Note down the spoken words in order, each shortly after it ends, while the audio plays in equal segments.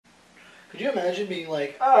Could you imagine being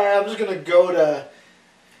like, alright, I'm just gonna go to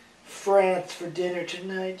France for dinner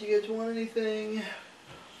tonight. Do you guys want anything?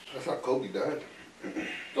 That's how Kobe died.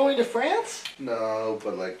 Going to France? No,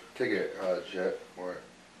 but like take a jet or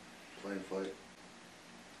plane flight.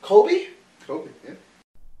 Kobe? Kobe, yeah.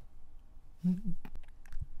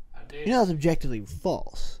 You know that's objectively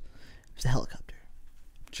false. It's a helicopter.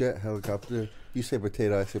 Jet, helicopter. You say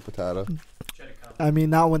potato, I say potato. I mean,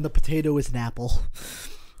 not when the potato is an apple.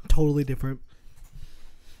 Totally different.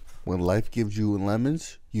 When life gives you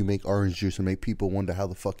lemons, you make orange juice and make people wonder how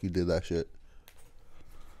the fuck you did that shit.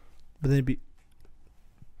 But then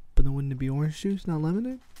wouldn't it be orange juice, not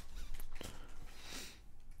lemonade?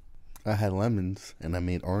 I had lemons and I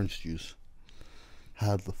made orange juice.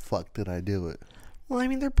 How the fuck did I do it? Well, I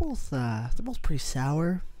mean, they're both pretty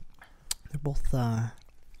sour. They're both, I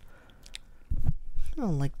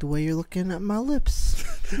don't like the way you're looking at my lips.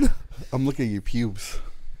 I'm looking at your pubes.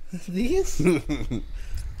 These?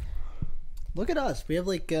 Look at us. We have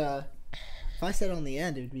like, if I said on the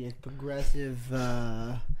end, it would be a progressive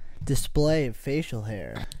display of facial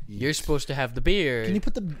hair. You're supposed to have the beard. Can you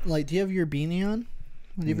put the, like, do you have your beanie on?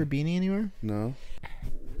 Do you have your beanie anywhere? No.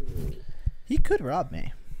 He could rob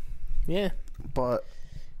me. Yeah. But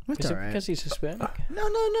That's all right. Because he's Hispanic?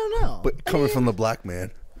 No. But coming from the black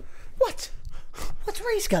man. What? What's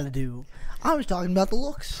race got to do? I was talking about the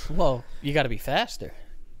looks. Well, you got to be faster.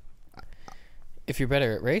 If you're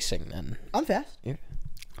better at racing, then I'm fast.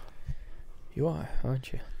 you are,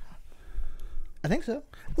 aren't you? I think so.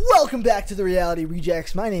 Welcome back to the Reality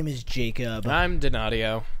Rejects. My name is Jacob. I'm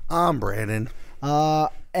Donadio. I'm Branden.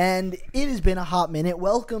 And it has been a hot minute.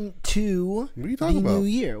 Welcome to What are you talking the about? new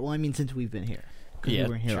year. Well, I mean, since we've been here. Because Yeah, we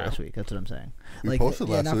weren't here true. last week. That's what I'm saying. We posted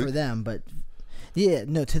last not week. for them, but... Yeah,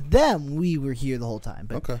 no, to them, we were here the whole time.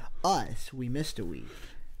 But Okay. us, we missed a week.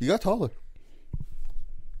 You got taller.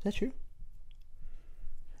 Is that true?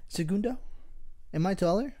 Segundo? Am I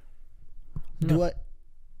taller? No. Do I...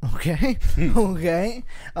 Okay. Okay.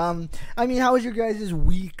 I mean, how was your guys'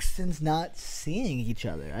 week since not seeing each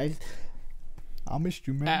other? I missed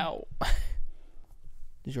you, man. Ow.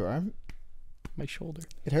 Is your arm? My shoulder.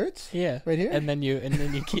 It hurts? Yeah. Right here? And then you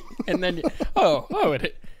keep, it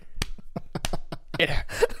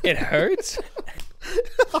hurts?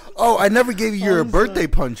 Oh, I never gave you your birthday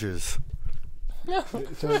punches. No.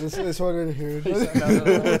 So this one right here.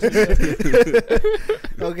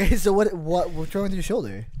 No. Okay, so what's wrong with your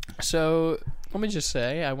shoulder? So, let me just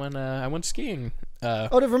say, I went skiing. To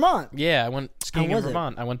Vermont. Yeah, I went skiing in was it?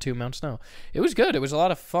 Vermont. I went to Mount Snow. It was good. It was a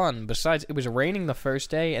lot of fun. Besides, it was raining the first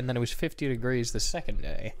day, and then it was 50 degrees the second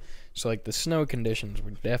day. So, like, the snow conditions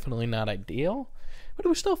were definitely not ideal, but it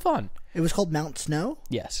was still fun. It was called Mount Snow?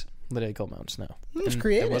 Yes, literally called Mount Snow. That's And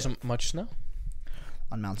creative. There wasn't much snow.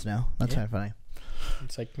 On Mount Snow. That's Yeah. kind of funny.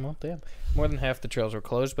 It's like, well, damn. More than half the trails were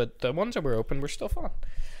closed, but the ones that were open were still fun.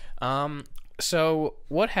 So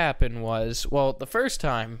what happened was, well, the first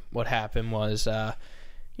time what happened was,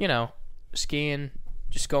 skiing,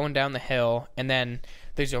 just going down the hill, and then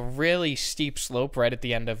there's a really steep slope right at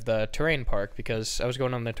the end of the terrain park, because I was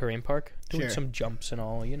going on the terrain park, doing Sure. some jumps and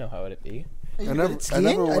all, you know how it'd be. Are you I good never- at I skiing?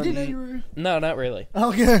 never I went- didn't know you were... No, not really.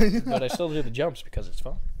 Okay. But I still do the jumps because it's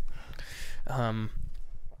fun.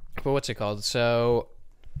 But what's it called? So,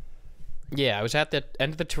 yeah, I was at the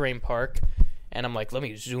end of the terrain park, and I'm like, let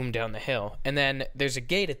me zoom down the hill. And then there's a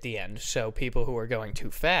gate at the end, so people who are going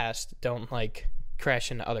too fast don't, like,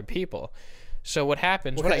 crash into other people. So what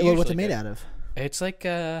happens... What's it made out of? It's like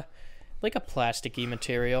a plasticky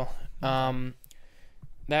material.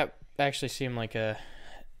 That actually seemed like a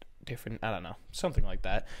different... I don't know. Something like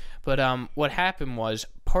that. But what happened was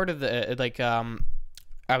part of the...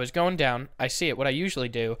 I was going down. I see it. What I usually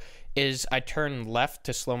do is I turn left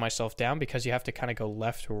to slow myself down, because you have to kind of go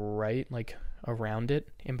left, right, like around it,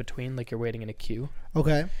 in between, like you're waiting in a queue.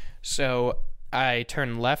 Okay. So I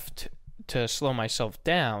turn left to slow myself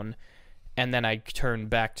down, and then I turn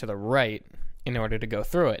back to the right in order to go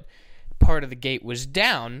through it. Part of the gate was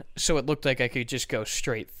down, so it looked like I could just go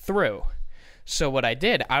straight through. So what I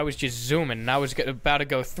did, I was just zooming, and I was about to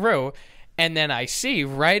go through, and then I see,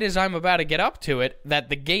 right as I'm about to get up to it, that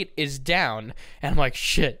the gate is down. And I'm like,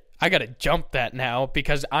 shit, I got to jump that now,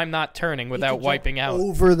 because I'm not turning without wiping out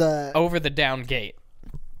over the down gate.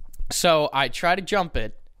 So I try to jump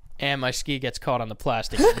it, and my ski gets caught on the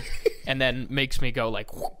plastic and then makes me go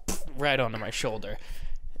like whoop, right onto my shoulder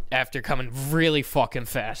after coming really fucking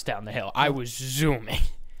fast down the hill. I was zooming.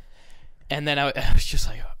 And then I was just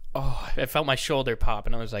like, oh, I felt my shoulder pop,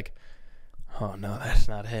 and I was like, oh no, that's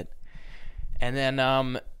not it. And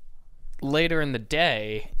then later in the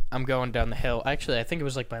day, I'm going down the hill. Actually, I think it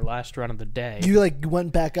was like my last run of the day. You like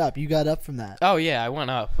went back up. You got up from that. Oh yeah, I went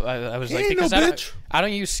up. I was like, Ain't no because bitch. I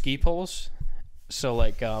don't use ski poles, so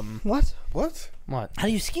like What? What? what? How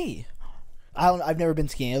do you ski? I've never been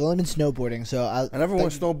skiing. I've only been snowboarding. So I never went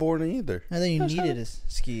snowboarding either. I think you That's needed not-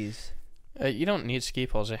 skis. You don't need ski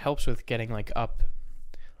poles. It helps with getting like up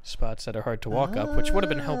spots that are hard to walk up, which would have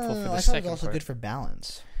been helpful for the I thought it second was also part. good for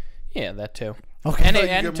balance. Yeah, that too. Okay. And thought you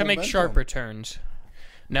and get to make momentum. sharper turns.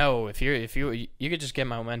 No, if you could just get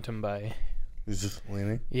momentum by He's just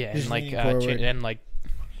leaning. yeah, Just and like leaning forward. and like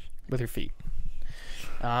with your feet.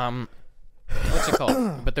 What's it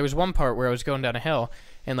called? But there was one part where I was going down a hill,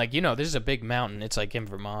 and like this is a big mountain. It's like in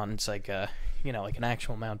Vermont. It's like like an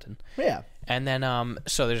actual mountain. Yeah. And then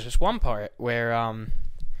so there's this one part where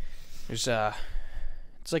there's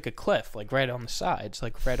it's like a cliff, like right on the sides,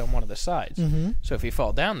 like right on one of the sides. Mm-hmm. So if you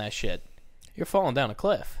fall down that shit, you're falling down a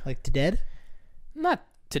cliff. Like to dead? Not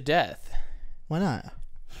to death. Why not?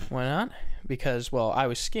 Why not? Because, well, I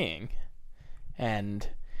was skiing, and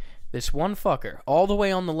this one fucker, all the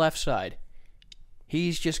way on the left side,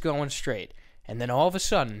 he's just going straight. And then all of a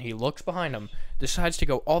sudden, he looks behind him, decides to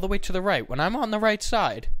go all the way to the right when I'm on the right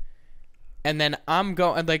side. And then I'm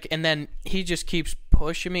going, and then he just keeps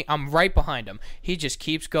pushing me. I'm right behind him. He just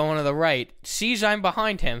keeps going to the right, sees I'm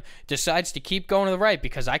behind him, decides to keep going to the right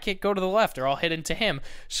because I can't go to the left or I'll hit into him.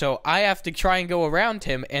 So I have to try and go around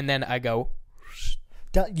him, and then I go.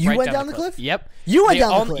 You right went down the cliff? Yep. You went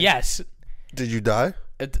down the cliff? Yes. Did you die?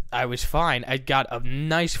 I was fine. I got a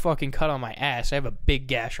nice fucking cut on my ass. I have a big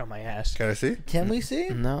gash on my ass. Can I see? Can we see?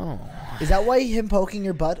 No. Is that why him poking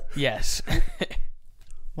your butt? Yes.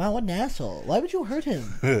 Wow, what an asshole. Why would you hurt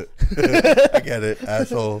him? I get it,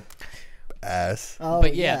 asshole, ass. Oh,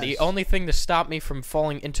 But yeah, yes. the only thing to stop me from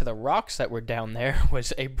falling into the rocks that were down there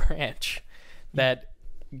was a branch that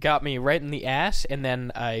got me right in the ass, and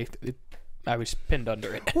then I was pinned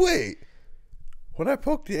under it. Wait, when I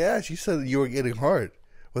poked your ass, you said you were getting hard.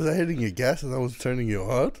 Was I hitting your gas and I was turning you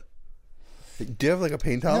hard? Do you have like a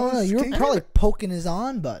pain tolerance? No, you were King? probably poking his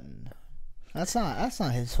on button. That's not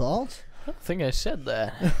his fault. I don't think I said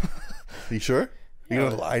that. You sure? You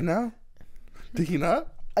gonna lie now? Did he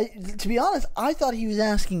not? To be honest, I thought he was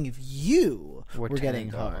asking if you Were were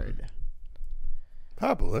getting turned on. hard.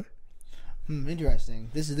 Probably. Interesting.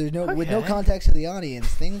 There's no with no Okay. context to the audience.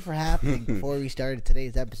 Things were happening before we started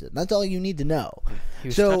today's episode. That's all you need to know. He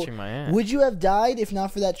was So, touching my ass. would you have died if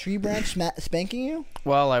not for that tree branch spanking you?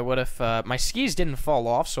 Well, I would have. My skis didn't fall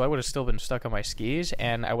off, so I would have still been stuck on my skis,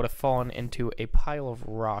 and I would have fallen into a pile of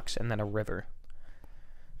rocks and then a river.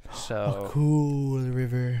 So Cool, the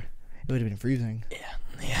river. It would have been freezing.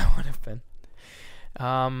 yeah, it would have been.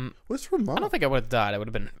 What's I Vermont? don't think I would have died. I would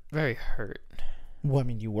have been very hurt. Well, I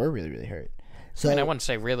mean, you were really, really hurt. So I mean, I wouldn't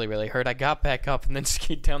say really, really hurt. I got back up and then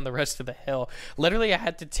skied down the rest of the hill. Literally, I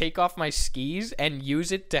had to take off my skis and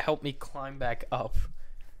use it to help me climb back up.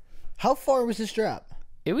 how far was the strap?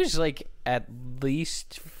 It was like at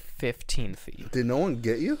least 15 feet. Did no one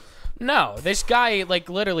get you? No, this guy like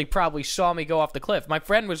literally probably saw me go off the cliff. My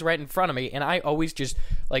friend was right in front of me, and I always just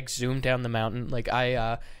like zoom down the mountain. Like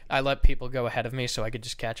I let people go ahead of me so I could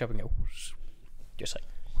just catch up and go, whoosh, just like,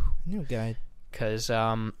 New guy. because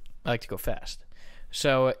I like to go fast.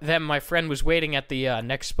 So then my friend was waiting at the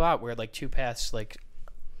next spot where like two paths like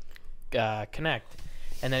connect,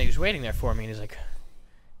 and then he was waiting there for me, and he's like,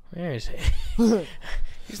 "Where is he?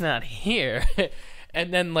 He's not here."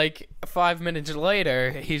 And then like 5 minutes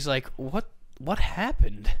later, he's like, "What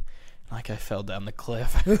happened?" Like I fell down the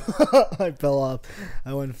cliff. I fell off.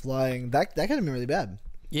 I went flying. That could have been really bad.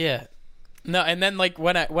 Yeah. No, and then like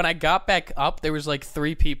when I got back up, there was like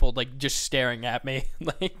 3 people like just staring at me.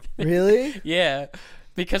 Like Really? yeah.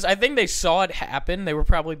 Because I think they saw it happen. They were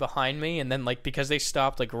probably behind me, and then like because they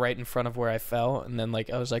stopped like right in front of where I fell, and then like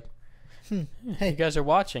I was like, Hey, you guys are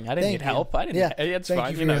watching. I didn't Thank need you. help. I didn't. Yeah, It's thank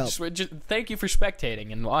fine. you for your help. Just thank you for spectating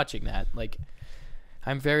and watching that. Like,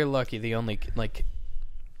 I'm very lucky. The only like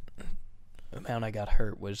amount I got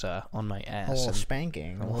hurt was on my a ass. little and-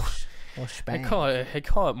 spanking. A little I spank.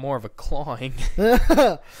 call it more of a clawing.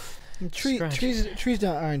 Trees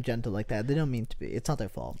aren't gentle like that. They don't mean to be. It's not their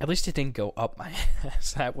fault. At least it didn't go up my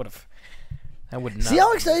ass. That would not. See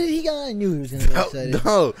how excited he got? I knew he was going to get excited.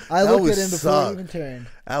 No, I that looked would at him before suck. he even turned.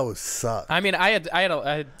 That would suck. I mean, I had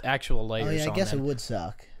actual layers. Oh, yeah, I on guess them. it would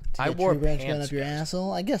suck. To I get wore tree branch going pants, up your guys.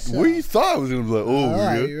 asshole? I guess so. Where you thought I was gonna be like, oh, Alright,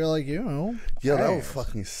 we're good? you're like, you know. Yeah, that would Alright.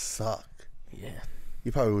 fucking suck. Yeah.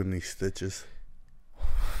 You probably wouldn't need stitches.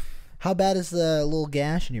 How bad is the little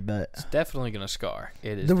gash in your butt? It's definitely gonna scar.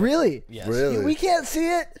 It is. The really? Yes. Really? We can't see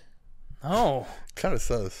it? Oh. Kind of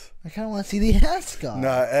sus. I kind of want to see the ass scar.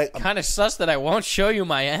 Nah, Kind of sus that I won't show you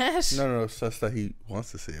my ass. no, sus that he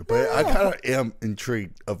wants to see it. But I kind of am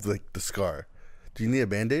intrigued of like the scar. Do you need a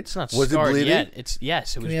Band-Aid? It's not Was scarred it bleeding? yet.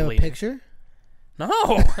 Yes, it Can was we have bleeding. a picture? No,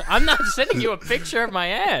 I'm not sending you a picture of my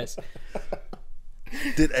ass.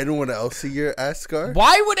 Did anyone else see your ass scar?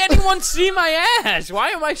 Why would anyone see my ass? Why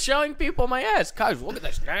am I showing people my ass? Guys, look at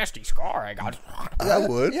this nasty scar I got. I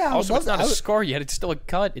would. Yeah. I would Also, love it's not that. a scar yet. It's still a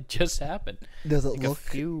cut. It just happened. Does it Like a look?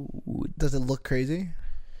 few. Does it look crazy?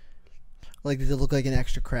 Like, does it look like an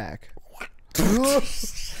extra crack? I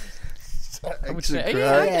would say, Extra yeah,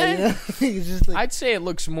 crack. Yeah, you know? It's just like, I'd say it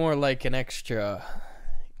looks more like an extra,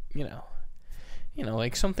 you know,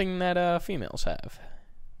 like something that females have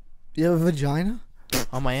you have a vagina?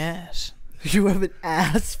 on my ass. You have an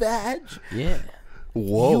ass badge? Yeah,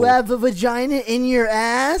 Whoa. You have a vagina in your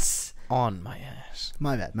ass? on my ass.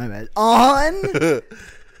 My bad, my bad. On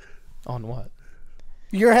On what?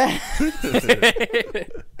 your ass?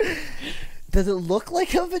 Does it look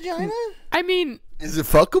like a vagina? I mean, Is it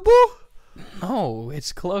fuckable? no,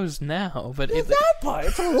 it's closed now, but It's that part.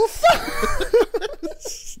 It's a little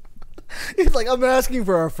He's like, I'm asking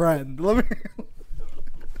for a friend. Let me.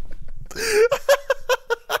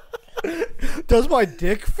 Does my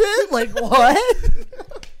dick fit? Like what?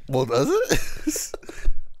 Well, does it?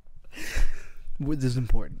 This is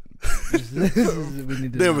important. We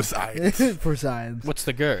need to There know. was science. For science, what's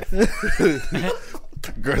the girth?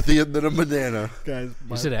 Girthier than a banana. guys.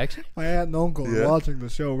 Is it actually? My aunt and uncle Yeah. are watching the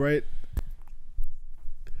show, right?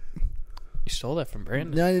 You stole that from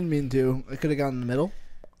Branden. No, I didn't mean to. I could have gone in the middle.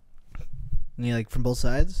 And you like from both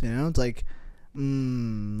sides, you know? It's like,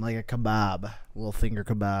 like a kebab, a little finger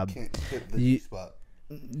kebab. Can't hit the You- spot.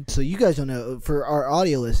 So you guys don't know. For our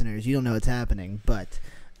audio listeners, you don't know what's happening, but.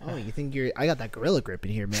 Oh, you think you're? I got that gorilla grip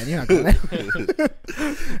in here, man. You're not going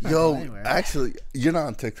anywhere. Yo, anywhere. actually, you're not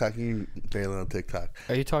on TikTok. You're barely on TikTok.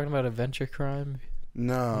 Are you talking about Adventure Crime?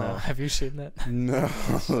 No. No. Have you seen that? No.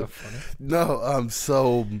 So funny. No.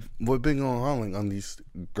 So what's been going on like on these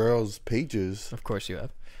girls' pages? Of course you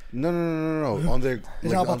have. No. On their It's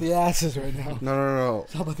like, not about on, the asses right now. no.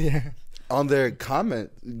 It's not about the air. On their comment,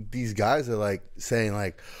 these guys are like saying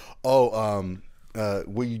like, "Oh,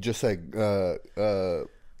 what you just said,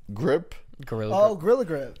 grip? Gorilla Oh, Grip. gorilla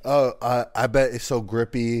grip. Oh, I bet it's so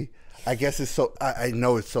grippy. I guess it's so. I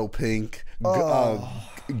know it's so pink.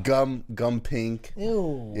 Gum pink.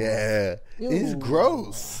 Ew. Yeah, it's Ew.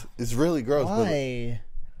 gross. It's really gross. But Why?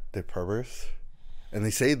 they're perverts, and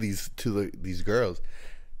they say these to these girls.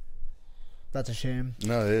 That's a shame.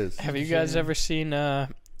 No, it is. Have you guys ever seen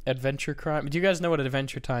Adventure Crime? Do you guys know what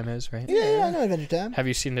Adventure Time is, right? Yeah, I know Adventure Time. Have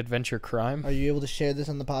you seen Adventure Crime? Are you able to share this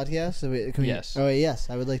on the podcast? Can we, Yes. Oh, yes.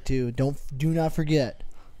 I would like to. Do not forget.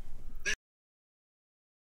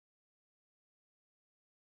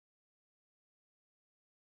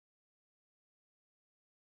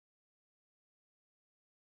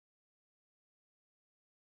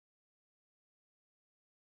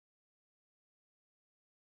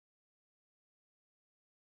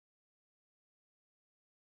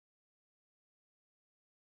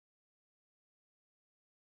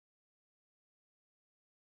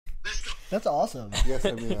 That's awesome. Yes,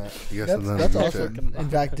 I mean that. Yes, That's awesome. In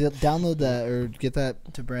fact, download that or get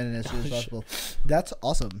that to Brandon as soon as possible. That's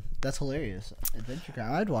awesome. That's hilarious. Adventure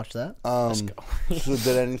Crime. I'd watch that. So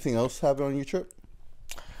did anything else happen on your trip?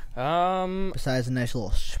 Besides a nice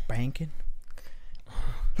little spanking.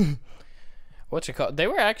 What's it called? They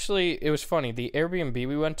were actually. It was funny. The Airbnb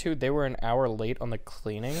we went to, they were an hour late on the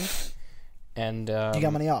cleaning, and You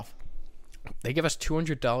got money off. they give us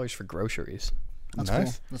 $200 for groceries. That's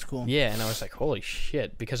Nice. cool. That's cool. Yeah, and I was like, holy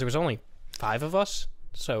shit, because there was only 5 of us,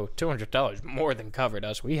 so $200 more than covered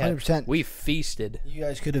us. 100%. We feasted. You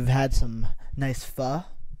guys could have had some nice pho.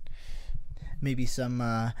 Maybe some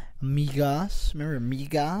migas. Remember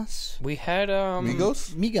migas? We had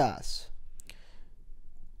Migos? Migas.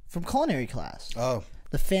 From culinary class. Oh,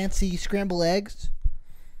 The fancy scrambled eggs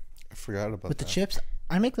I forgot about with that. the chips.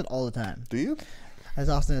 I make that all the time. Do you? As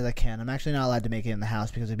often as I can. I'm actually not allowed to make it in the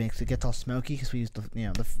house because it gets all smoky because we use cause you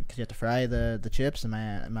have to fry the chips, and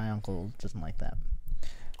my uncle doesn't like that.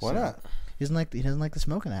 Why not? He doesn't like the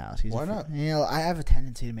smoke in the house. Why not? You know, I have a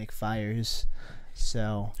tendency to make fires,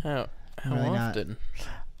 so How Really not. often?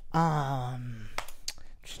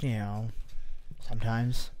 just,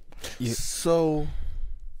 sometimes. So,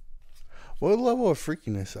 what level of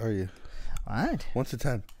freakiness are you? What? 1 to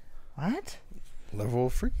 10. What? Level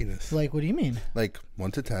of freakiness. Like, what do you mean? Like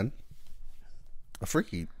 1 to 10. A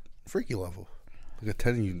freaky level. Like a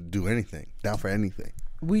 10, you do anything. Down for anything.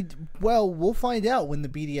 We'll find out when the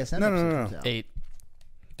BDSM No, episode no. comes out. 8.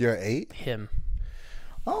 You're an 8? Him.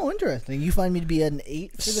 Oh, interesting. You find me to be an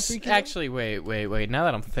 8 for the 3 kilo? Actually, wait. Now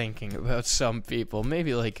that I'm thinking about some people,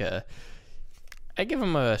 maybe like I give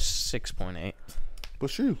him a 6.8.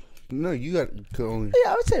 What's you? No, you got only.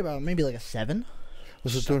 Yeah, I would say about maybe like a 7.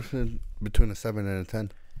 What's the difference between a 7 and a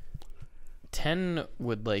 10? 10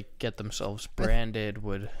 would like get themselves branded.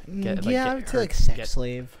 Would get like, yeah, get I would say hurt, like sex get-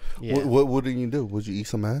 slave. Yeah, What wouldn't you do? Would you eat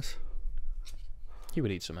some ass? he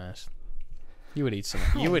would eat some ass. You would eat some.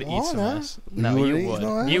 You would eat some wanna. ass. No, You you wouldn't eat would.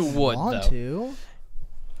 no ass? You would Want though. to?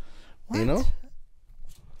 What? You know?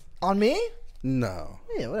 On me? No.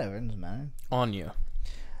 Yeah, whatever. It doesn't matter. On you.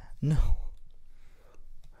 No.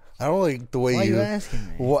 I don't like the way Why are you. you asking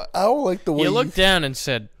me? What? I don't like the way You looked down and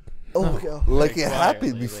said, Oh, like very it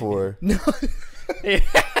happened quietly, before, no.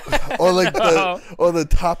 or like the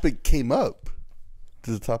topic came up.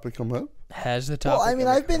 Did the topic come up? "Has the topic?" Well, I mean,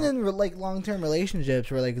 ever I've been come up? in like long-term relationships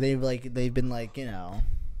where they've been like, you know,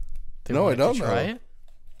 They No, I wanted to don't try know. it.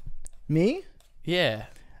 me. Yeah,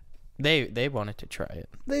 they wanted to try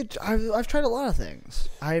it. I've tried a lot of things.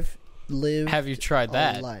 I've lived. Have you tried a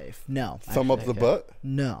that? life? No. Thumb up the okay. butt.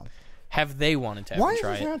 No. Have they wanted to Why ever is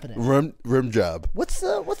try this it? happening? Rim job. What's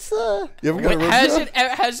the? You ever got a rim Has job? it?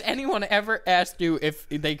 Has anyone ever asked you if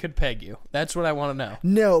they could peg you? That's what I want to know.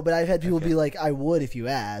 No, but I've had people Okay. be like, "I would if you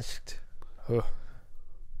asked." Ugh.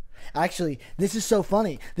 Actually, this is so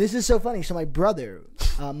funny. So my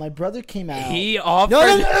brother came out. He offered.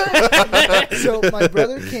 No. So my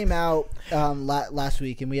brother came out last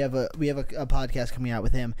week, and we have a podcast coming out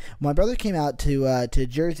with him. My brother came out to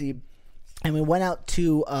Jersey, and we went out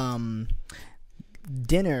to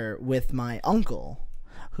dinner with my uncle,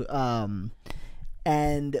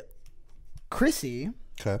 and Chrissy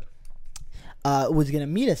Okay. was gonna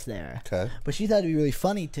meet us there. Okay. But she thought it'd be really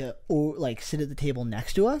funny to like sit at the table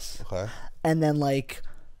next to us, Okay. and then like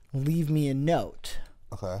leave me a note.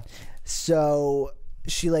 Okay. So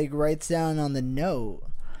she like writes down on the note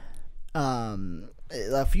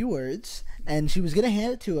a few words, and she was gonna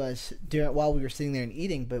hand it to us while we were sitting there and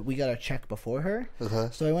eating, but we got our check before her. Okay.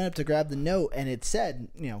 So I went up to grab the note, and it said,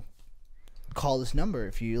 call this number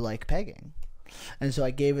if you like pegging. And so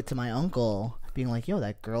I gave it to my uncle, being like, "Yo,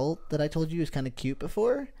 that girl that I told you was kind of cute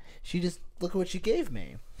before, she just look at what she gave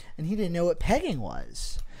me," and he didn't know what pegging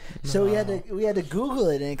was. So we had to Google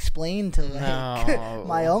it and explain to like No.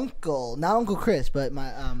 my uncle, not Uncle Chris, but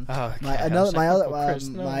my Oh, my okay. I another was my like, other Uncle Chris,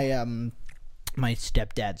 no. my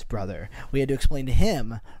stepdad's brother. We had to explain to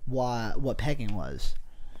him what pegging was.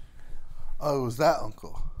 Oh, it was that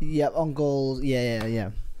uncle? Yep, Uncle. Yeah.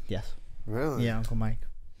 Yes. Really? Yeah, Uncle Mike.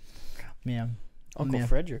 Yeah. Uncle Yeah.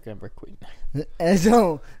 Frederick Emberqueen. And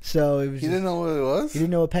so it was. He just- didn't know what it was? He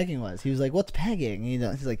didn't know what pegging was. He was like, "What's pegging?"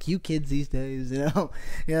 He's like, "You kids these days, yeah,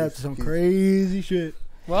 it's some crazy shit."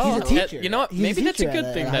 Well, He's a teacher. you know what? He's Maybe that's a teacher good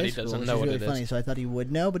at thing high that he school, doesn't which know is what really it funny. is. So I thought he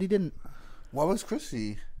would know, but he didn't. Why was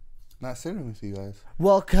Chrissy not sitting with you guys?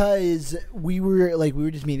 Well, cause we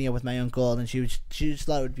were just meeting up with my uncle, and she just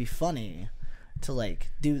thought it would be funny to like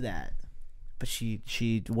do that, but she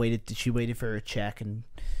waited for her check and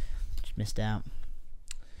she missed out.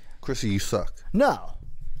 Chrissy, you suck. No,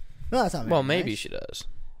 that's not. Well, very maybe nice. she does.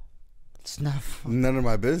 It's not None of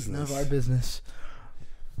my none business. of our business.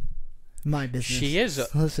 My business. She is.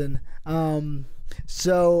 Listen.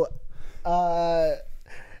 So,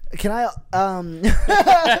 can I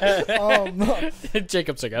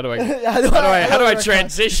Jacob's like, how do how do I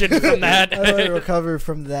transition from that? How do I recover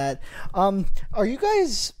from that? Are you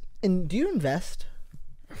guys do you invest?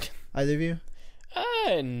 Either of you?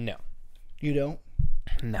 No. You don't?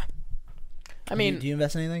 No. I mean, do you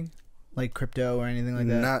invest in anything? Like crypto or anything like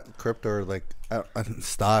that? Not crypto or like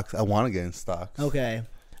stocks. I want to get in stocks. Okay.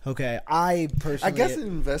 I personally I guess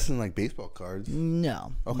invest in like baseball cards.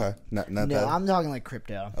 no. Okay. Not No, that. I'm talking like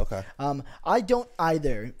crypto. Okay. I don't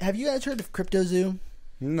either. Have you guys heard of Crypto Zoo?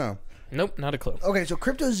 No. nope, not a clue. Okay, so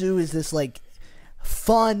Crypto Zoo is this like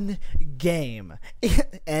fun game,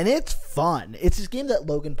 and it's fun. It's this game that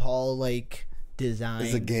Logan Paul like designed.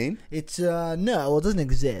 Is it a game? It's no, it doesn't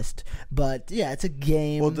exist. But yeah, it's a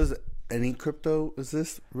game. Well, does any crypto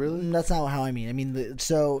exist really? That's not how I mean. I mean,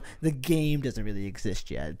 the game doesn't really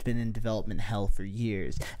exist yet. It's been in development hell for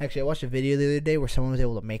years. Actually, I watched a video the other day where someone was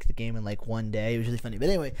able to make the game in like one day. It was really funny. But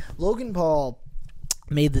anyway, Logan Paul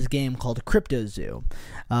made this game called Crypto Zoo.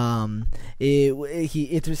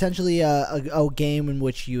 It's essentially a game in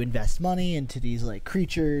which you invest money into these like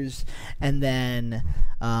creatures, and then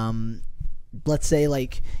let's say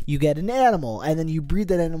like you get an animal, and then you breed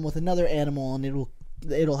that animal with another animal, and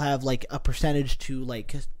it'll have like a percentage to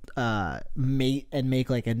like mate and make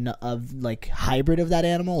like a like hybrid of that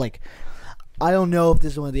animal. Like I don't know if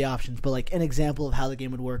this is one of the options, but like an example of how the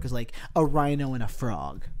game would work is like a rhino and a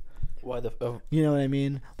frog. Why the? You know what I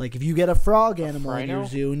mean? Like if you get a frog animal in rhino? your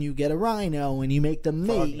zoo and you get a rhino and you make them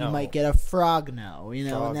mate, you might get a frogno. You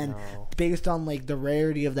know, and then based on like the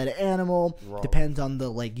rarity of that animal, depends on the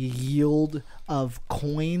like yield of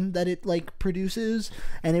coin that it like produces.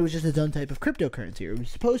 And it was just its own type of cryptocurrency. Or it was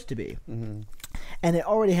supposed to be. Mm-hmm. And it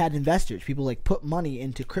already had investors. People like put money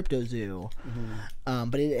into CryptoZoo,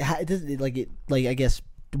 but it doesn't like I guess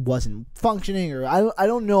wasn't functioning, or I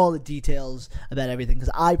don't know all the details about everything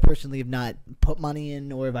because I personally have not put money in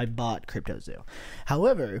nor have I bought CryptoZoo.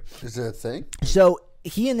 However, is that a thing? So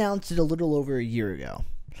he announced it a little over a year ago.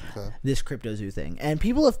 Okay. This CryptoZoo thing, and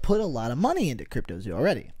people have put a lot of money into CryptoZoo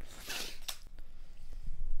already.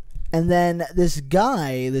 And then this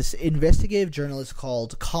guy, this investigative journalist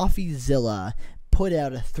called CoffeeZilla, put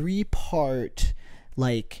out a 3-part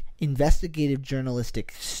like investigative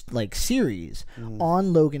journalistic like series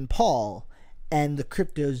on Logan Paul and the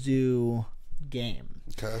CryptoZoo game.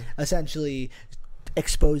 Okay. Essentially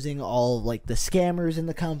exposing all like the scammers in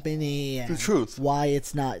the company and the truth. Why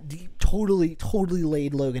it's not totally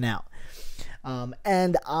laid Logan out.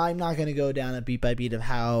 And I'm not going to go down a beat by beat of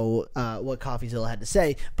how what CoffeeZilla had to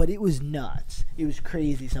say, but it was nuts. It was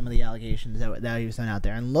crazy, some of the allegations that he was throwing out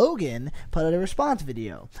there. And Logan put out a response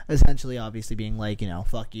video, essentially, obviously being like, you know,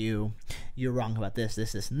 fuck you, you're wrong about this,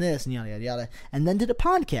 and this, and yada, yada, yada. And then did a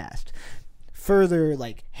podcast, further,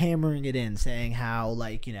 like, hammering it in, saying how,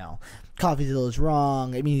 like, you know, CoffeeZilla is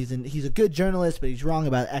wrong. I mean, he's a good journalist, but he's wrong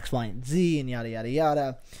about X, Y, and Z, and yada, yada,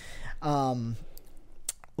 yada.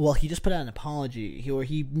 Well, he just put out an apology.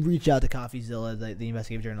 He reached out to CoffeeZilla, the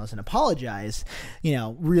investigative journalist, and apologized, you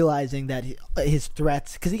know, realizing that his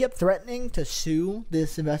threats, because he kept threatening to sue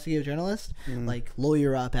this investigative journalist, like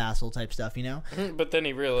lawyer up, asshole type stuff, you know? But then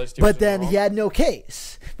he realized he had no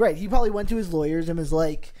case. Right, he probably went to his lawyers and was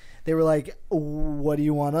like, they were like, what do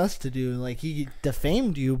you want us to do? Like, he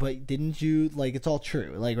defamed you, but didn't you, like, it's all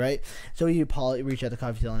true, like, right? So he reached out to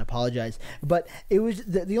CoffeeZilla and apologized. But it was,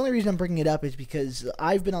 the only reason I'm bringing it up is because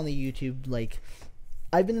I've been on the YouTube, like,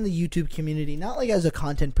 I've been in the YouTube community, not like as a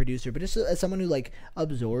content producer, but just as someone who like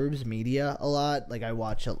absorbs media a lot. Like I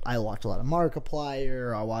watch a lot of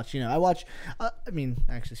Markiplier.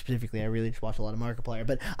 Actually specifically, I really just watch a lot of Markiplier.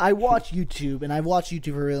 But I watch YouTube, and I've watched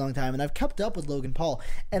YouTube for a really long time, and I've kept up with Logan Paul.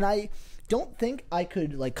 And I don't think I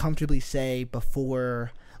could like comfortably say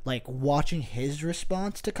before like watching his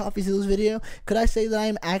response to CoffeeZilla's video, could I say that I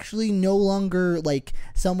am actually no longer like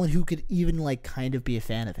someone who could even like kind of be a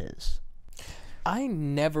fan of his. I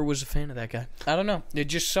never was a fan of that guy. I don't know.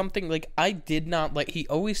 It's just something, like, I did not like... He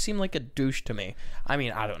always seemed like a douche to me. I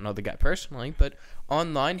mean, I don't know the guy personally, but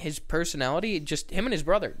online, his personality, just him and his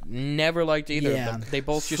brother, never liked either of them. They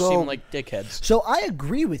both just seemed like dickheads. So I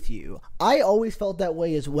agree with you. I always felt that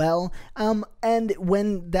way as well. And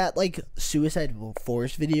when that, like, Suicide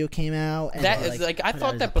Forest video came out... And that is, like I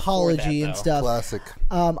thought that before apology that, and stuff. Classic.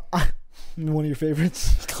 One of your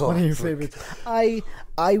favorites. Classic. One of your favorites.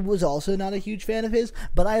 I was also not a huge fan of his,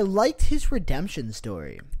 but I liked his redemption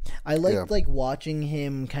story. I liked like watching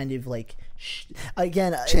him kind of like change.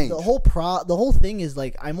 The whole thing is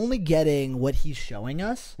like I'm only getting what he's showing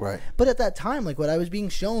us. Right. But at that time, like what I was being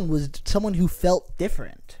shown was someone who felt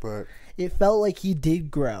different. Right. It felt like he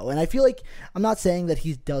did grow. And I feel like, I'm not saying that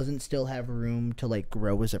he doesn't still have room to, like,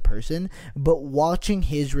 grow as a person, but watching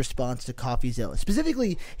his response to CoffeeZilla,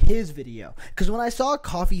 specifically his video, because when I saw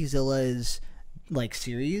CoffeeZilla's, like,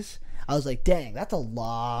 series, I was like, dang, that's a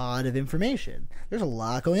lot of information. There's a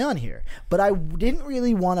lot going on here. But I didn't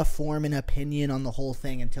really want to form an opinion on the whole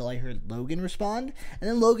thing until I heard Logan respond. And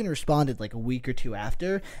then Logan responded, like, a week or two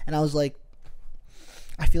after, and I was like,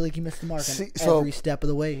 I feel like he missed the mark on every step of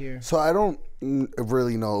the way here. So I don't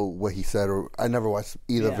really know what he said, or I never watched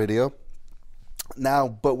either video. Now,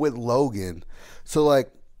 but with Logan, so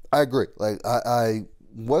like I agree. Like I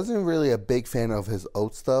wasn't really a big fan of his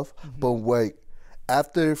oat stuff, but like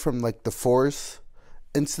after from like the Forest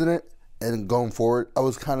incident and going forward, I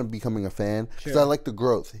was kind of becoming a fan because I like the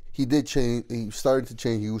growth. He did change. He started to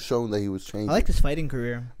change. He was showing that he was changing. I liked his fighting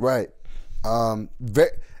career. Right.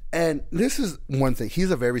 And this is one thing.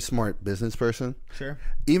 He's a very smart business person. Sure.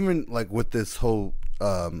 Even like with this whole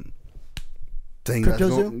thing.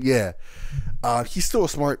 CryptoZoo? Yeah. He's still a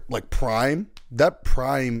smart, like Prime. That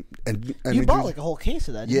Prime and you bought like a whole case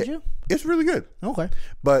of that, didn't you? It's really good. Okay.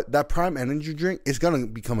 But that Prime energy drink is going to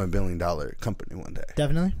become $1 billion company one day.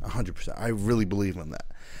 Definitely. 100%. I really believe in that.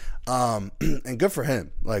 And good for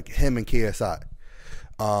him. Like him and KSI.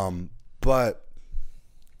 But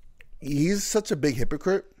he's such a big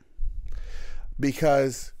hypocrite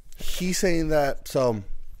because he's saying that, so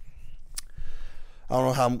I don't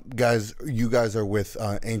know how you guys are with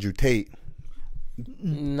Andrew Tate.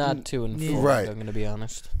 Not too informed, Right. I'm going to be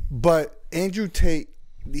honest. But Andrew Tate,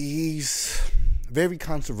 he's very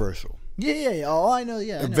controversial. Yeah. Oh, I know.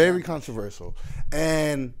 Yeah, I know Very that. controversial.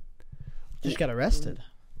 And Just got arrested.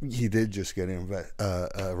 he did just get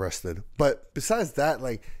arrested. But besides that,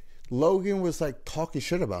 like, Logan was like talking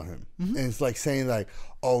shit about him. And it's like saying like,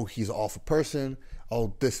 oh, he's an awful person.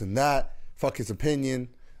 Oh, this and that. Fuck his opinion.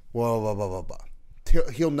 Blah, blah, blah, blah, blah.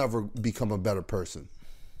 He'll never become a better person.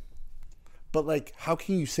 But like, how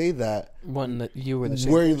can you say that When you were the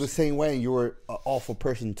same were you the same way and you were an awful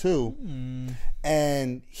person too?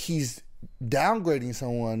 And he's downgrading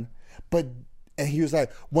someone, and he was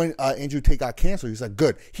like, when Andrew Tate got canceled, he was like,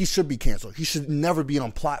 good, he should be canceled. He should never be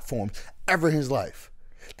on platforms ever in his life.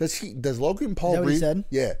 Does Logan Paul Is that what he said?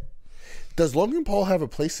 Yeah. Does Logan Paul have a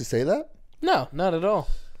place to say that? No, not at all.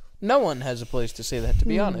 No one has a place to say that, to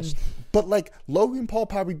be honest. But like, Logan Paul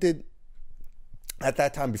probably did at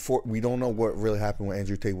that time. Before, we don't know what really happened with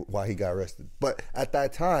Andrew Tate, why he got arrested. But at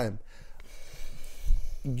that time,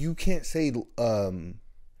 you can't say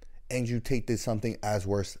Andrew Tate did something as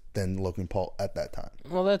worse than Logan Paul at that time.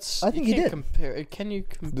 Well, that's... I think you he can't did. Compare. Can you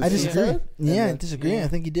compare? I disagree. Yeah. Yeah, I then- disagree. yeah. I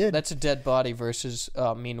think he did. That's a dead body versus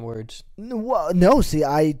mean words. Well, no, see,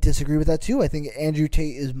 I disagree with that too. I think Andrew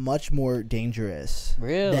Tate is much more dangerous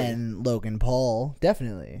Really? than Logan Paul.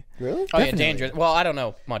 Definitely. Really? Oh, yeah, Definitely. dangerous. Well, I don't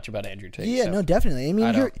know much about Andrew Tate. Yeah, so. no, definitely. I mean,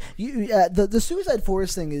 I the Suicide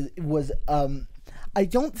Forest thing was. I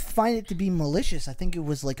don't find it to be malicious. I think it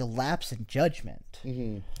was like a lapse in judgment.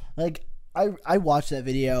 Mm-hmm. Like I watched that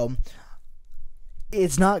video.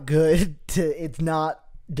 It's not good. Does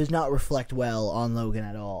not reflect well on Logan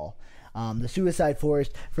at all. The Suicide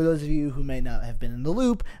Forest, for those of you who may not have been in the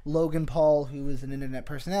loop, Logan Paul, who is an internet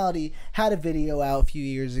personality, had a video out a few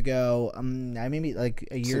years ago. Maybe like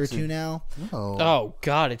a year or two now. Oh,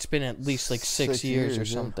 God, it's been at least like 6 years or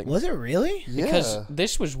yeah. something. Was it really? Because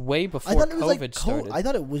this was way before I thought it was COVID like started. I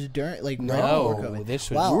thought it was during right No, before COVID. this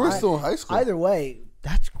was- Wow, We were still in high school. Either way,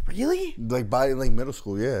 that's really. Like by like middle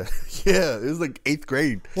school, yeah. Yeah, it was like 8th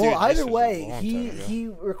grade. Well, Dude, this either was a way, long he time ago. he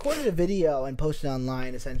recorded a video and posted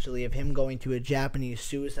online essentially of him going to a Japanese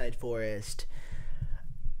suicide forest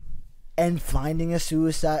and finding a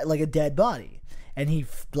dead body, and he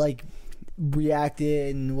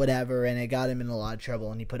reacted and whatever, and it got him in a lot of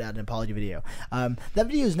trouble, and he put out an apology video. That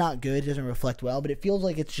video is not good; it doesn't reflect well, but it feels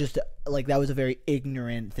like it's just like that was a very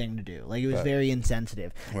ignorant thing to do. Like it was very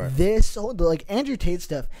insensitive. Right. This like Andrew Tate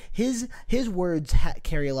stuff, his words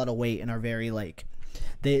carry a lot of weight and are very like.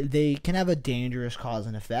 They can have a dangerous cause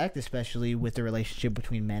and effect, especially with the relationship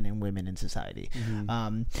between men and women in society.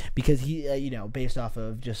 Because he, based off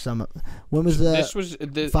of just some. When was the? This was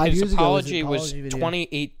 5 his years ago was the apology was apology video.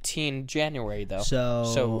 2018 January though.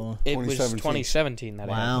 So it was 2017. 2017 that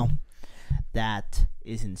wow, happened. that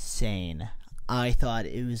is insane. I thought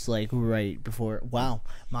it was like right before. Wow,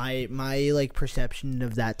 my like perception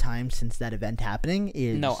of that time since that event happening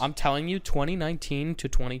is No, I'm telling you, 2019 to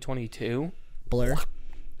 2022. blur.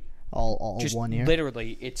 All Just 1 year.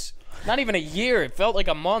 literally, it's not even a year. It felt like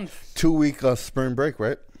a month. 2-week spring break,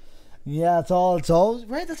 right? Yeah, that's all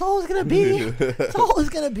right. That's all it's gonna be. That's all it's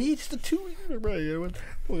gonna be. Just a 2 week break.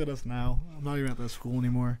 Look at us now. I'm not even at that school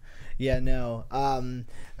anymore. Yeah, no.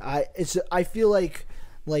 I feel like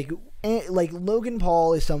Logan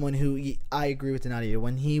Paul is someone who I agree with Donadio.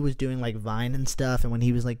 When he was doing like Vine and stuff, and when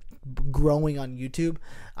he was like growing on YouTube,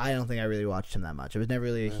 I don't think I really watched him that much. I was never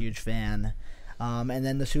really a huge fan. And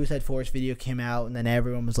then the Suicide Forest video came out, and then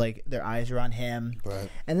everyone was like, their eyes are on him. Right.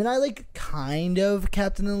 And then I like kind of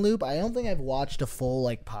kept in the loop. I don't think I've watched a full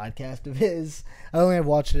like podcast of his. I don't think I've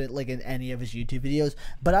watched it like in any of his YouTube videos.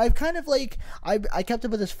 But I've kind of like I kept up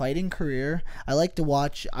with his fighting career. I like to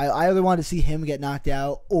watch. I either wanted to see him get knocked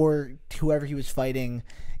out or whoever he was fighting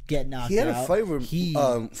get knocked out. He had a fight with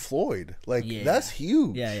Floyd. Like Yeah. that's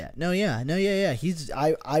huge. Yeah. He's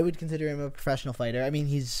I would consider him a professional fighter. I mean,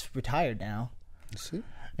 he's retired now. See?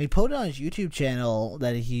 He posted on his YouTube channel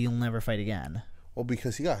that he'll never fight again. Well,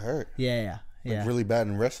 because he got hurt. Yeah. Like really bad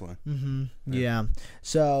in wrestling. Yeah.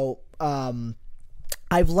 So,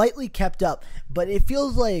 I've lightly kept up, but it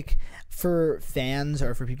feels like for fans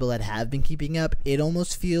or for people that have been keeping up, it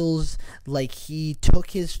almost feels like he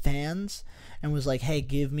took his fans and was like, "Hey,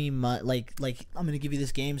 give me money. Like I'm gonna give you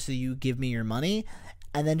this game, so you give me your money,"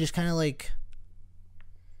 and then just kind of like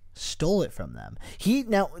stole it from them. He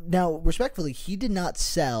now respectfully, he did not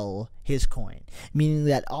sell his coin, meaning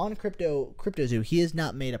that on CryptoZoo he has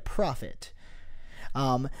not made a profit.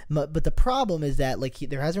 But the problem is that like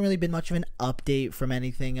there hasn't really been much of an update from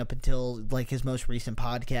anything up until like his most recent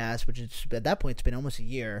podcast, which is at that point it's been almost a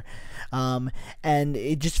year, and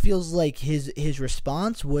it just feels like his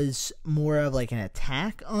response was more of like an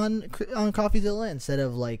attack on CoffeeZilla instead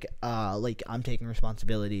of like I'm taking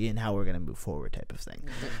responsibility and how we're gonna move forward type of thing,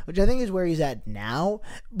 which I think is where he's at now.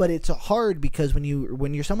 But it's hard because when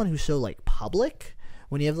you're someone who's so like public,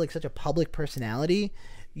 when you have like such a public personality,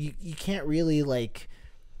 you can't really like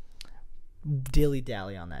dilly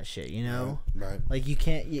dally on that shit, you know? Right. Like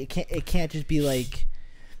it can't just be like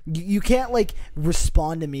you can't like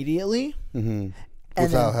respond immediately and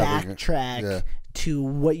Without then backtrack to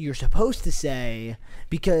what you're supposed to say,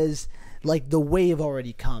 because like the wave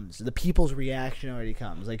already comes, the people's reaction already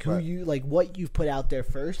comes. Like who you like what you've put out there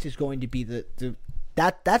first is going to be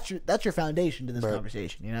that's your foundation to this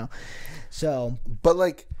conversation, you know? So, but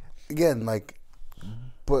like again, like,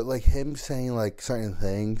 but like him saying like certain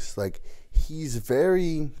things, like he's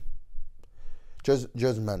very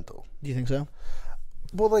judgmental. Do you think so?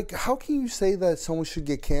 Well, like, how can you say that someone should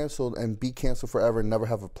get canceled and be canceled forever and never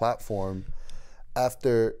have a platform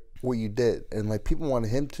after what you did? And like people wanted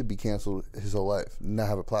him to be canceled his whole life, not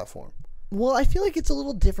have a platform. Well, I feel like it's a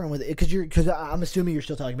little different with it because I'm assuming you're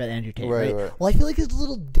still talking about Andrew Tate, right? Well, I feel like it's a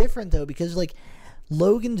little different though, because like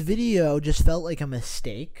Logan's video just felt like a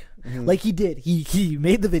mistake. Like he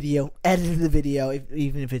made the video, edited the video,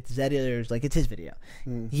 even if it's his editor's, like it's his video.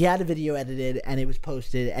 He had a video edited and it was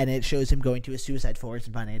posted, and it shows him going to a suicide forest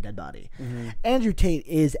and finding a dead body. Andrew Tate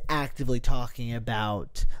is actively talking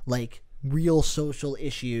about like real social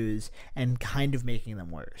issues and kind of making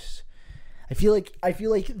them worse. I feel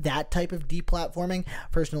like that type of deplatforming.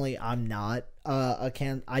 Personally, I'm not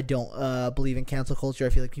I don't believe in cancel culture. I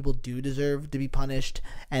feel like people do deserve to be punished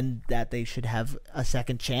and that they should have a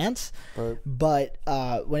second chance. Right. But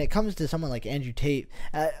when it comes to someone like Andrew Tate,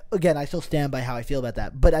 again, I still stand by how I feel about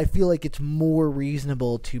that. But I feel like it's more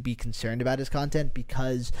reasonable to be concerned about his content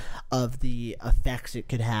because of the effects it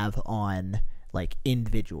could have on like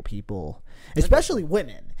individual people, especially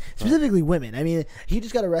women, specifically women. I mean, he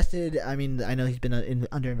just got arrested. I mean, I know he's been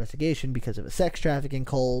under investigation because of a sex trafficking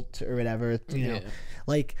cult or whatever. You know,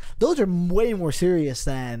 like those are way more serious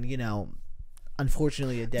than, you know,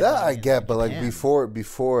 unfortunately a death. That I get, but like before,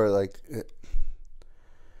 like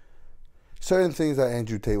certain things that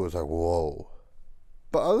Andrew Tate was like, whoa,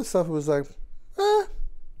 but other stuff was like,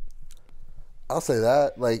 I'll say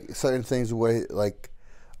that. Like certain things where like,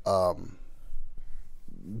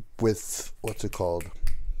 with what's it called,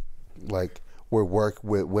 like where work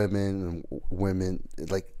with women and women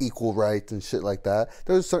like equal rights and shit like that.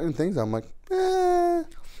 There's certain things I'm like, the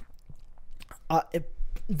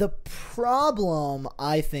problem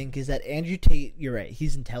I think is that Andrew Tate, you're right,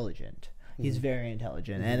 he's intelligent. He's very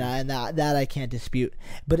intelligent, and that I can't dispute.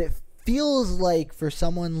 But it feels like for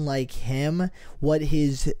someone like him, what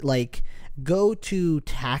his like go-to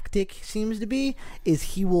tactic seems to be is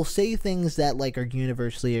he will say things that like are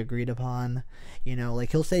universally agreed upon, you know, like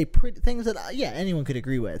he'll say things that anyone could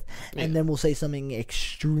agree with, and then we'll say something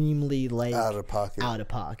extremely like out of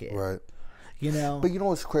pocket, right? You know, but you know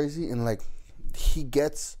what's crazy, and like he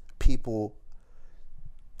gets people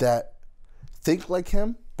that think like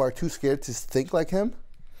him but are too scared to think like him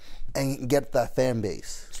and get that fan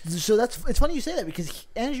base. So it's funny you say that, because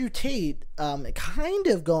Andrew Tate kind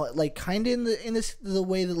of in the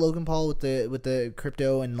way that Logan Paul with the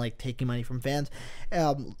crypto and like taking money from fans.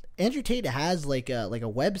 Andrew Tate has like a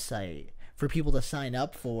website for people to sign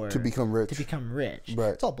up for to become rich.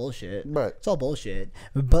 Right. It's all bullshit. Right. It's all bullshit.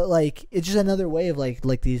 But like it's just another way of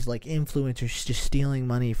like these like influencers just stealing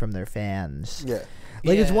money from their fans. Yeah.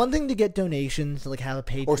 Like it's one thing to get donations, to like have a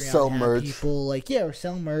Patreon, or sell merch. People or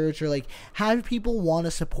sell merch, or like have people want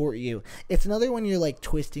to support you. It's another when you're like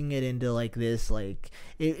twisting it into like this, like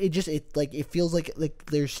it feels like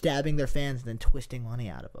they're stabbing their fans and then twisting money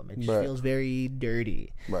out of them. It just feels very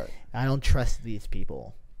dirty. Right. I don't trust these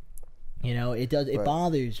people. You know, it does. It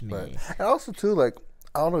bothers me. Right. And also too, like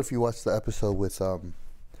I don't know if you watched the episode with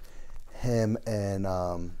him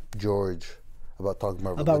and George. About talking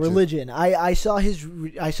about religion. I saw his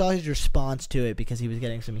response to it because he was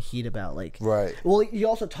getting some heat about like right. Well, he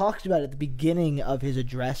also talked about it at the beginning of his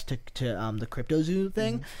address to the Crypto Zoo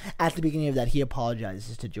thing. At the beginning of that, he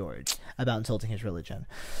apologizes to George about insulting his religion.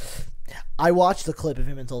 I watched the clip of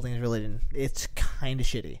him insulting his religion. It's kind of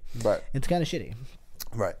shitty. Right. It's kind of shitty.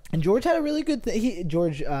 Right. And George had a really good thing.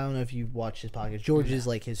 George, I don't know if you watched his podcast. George is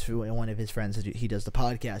like one of his friends that he does the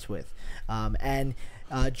podcast with, and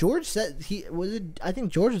George said I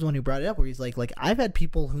think George is the one who brought it up, where he's like I've had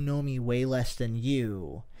people who know me way less than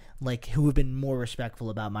you, like who have been more respectful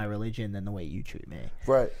about my religion than the way you treat me.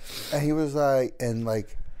 Right. And he was like, and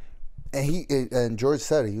George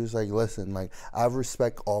said it. He was like, listen, like I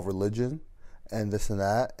respect all religion, and this and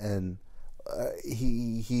that, and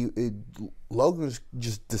Logan was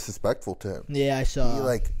just disrespectful to him. Yeah, I saw. He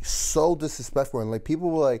like so disrespectful, and like people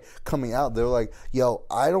were like coming out. They were like, "Yo,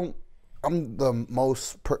 I'm the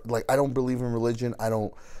most I don't believe in religion. I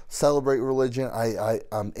don't celebrate religion.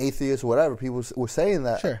 I'm atheist, whatever." People were saying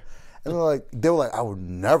that. Sure. And they were like, "I would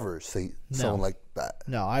never say someone like that."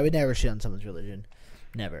 No, I would never shit on someone's religion.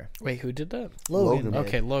 Never. Wait, who did that? Logan.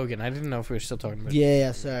 Okay, Logan. I didn't know if we were still talking about.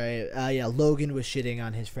 Yeah, sorry. Logan was shitting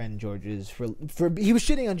on his friend George's for he was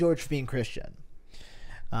shitting on George for being Christian.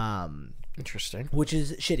 Interesting. Which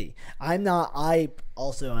is shitty. I'm not a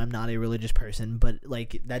religious person, but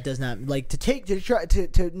like that does not like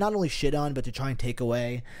to not only shit on but to try and take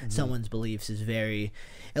away someone's beliefs is very,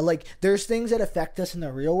 and like there's things that affect us in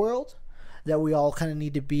the real world that we all kind of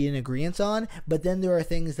need to be in agreement on, but then there are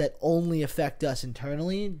things that only affect us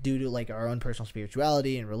internally due to like our own personal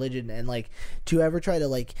spirituality and religion, and like to ever try to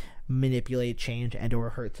like manipulate, change, and or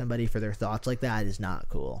hurt somebody for their thoughts like that is not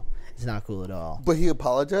cool. It's not cool at all. But he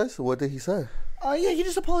apologized? What did he say? Yeah, he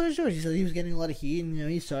just apologized to George. He said he was getting a lot of heat, and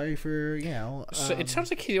he's sorry for So it sounds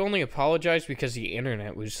like he only apologized because the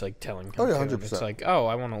internet was like telling him. Oh yeah, 100%. It's like, oh,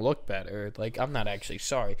 I want to look better. Like I'm not actually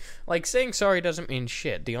sorry. Like saying sorry doesn't mean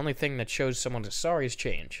shit. The only thing that shows someone is sorry is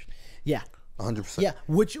change. Yeah. 100%. Yeah,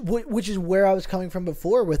 which is where I was coming from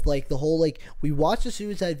before with like the whole like we watched the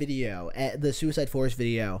Suicide Forest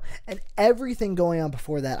video, and everything going on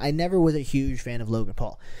before that. I never was a huge fan of Logan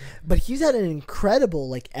Paul, but he's had an incredible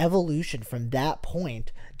like evolution from that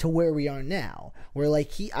point to where we are now, where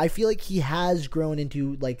like I feel like he has grown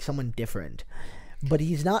into like someone different, but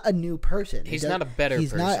he's not a new person. He's not a better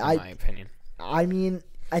person, in my opinion. I mean,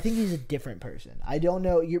 I think he's a different person. I don't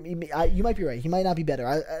know. You might be right. He might not be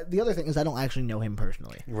better. The other thing is I don't actually know him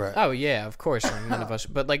personally. Right. Oh, yeah, of course. None of us.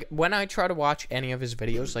 But, like, when I try to watch any of his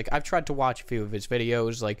videos, like, I've tried to watch a few of his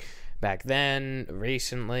videos, like, back then,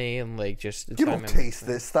 recently, and, like, just... You don't taste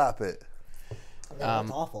this. Stop it.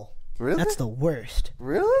 That's awful. Really? That's the worst.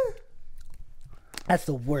 Really? That's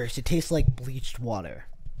the worst. It tastes like bleached water.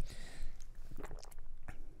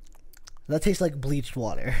 That tastes like bleached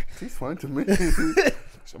water. Tastes fine to me.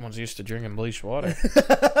 Someone's used to drinking bleached water.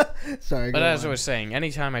 Sorry. But as I was saying,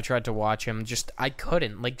 anytime I tried to watch him, I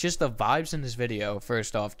couldn't. Like, just the vibes in his video,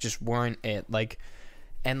 first off, just weren't it. Like,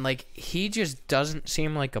 and, like, he just doesn't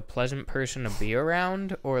seem like a pleasant person to be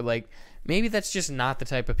around. Or, like, maybe that's just not the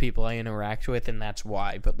type of people I interact with, and that's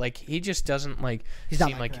why. But, like, he just doesn't, like, he's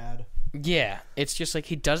seem not like... crowd. Yeah, it's just like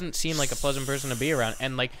he doesn't seem like a pleasant person to be around,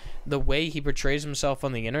 and like the way he portrays himself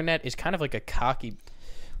on the internet is kind of like a cocky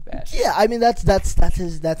bastard. Yeah, I mean that's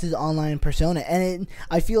his online persona, and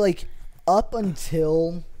I feel like up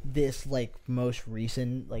until this like most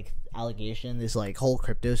recent like allegation, this like whole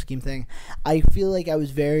crypto scheme thing, I feel like I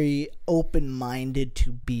was very open-minded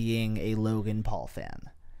to being a Logan Paul fan.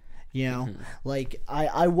 You know, like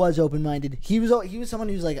I was open-minded. He was someone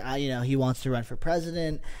who's like, he wants to run for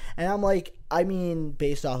president. And I'm like, I mean,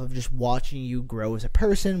 based off of just watching you grow as a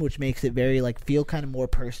person, which makes it very like feel kind of more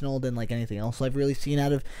personal than like anything else I've really seen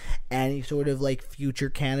out of any sort of like future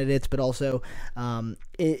candidates. But also,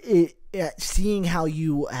 seeing how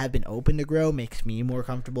you have been open to grow makes me more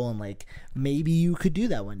comfortable, and like maybe you could do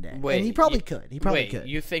that one day. Wait, and he probably could. He probably could.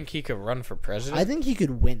 You think he could run for president? I think he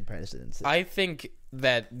could win presidency. I think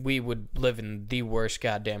that we would live in the worst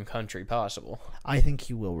goddamn country possible. I think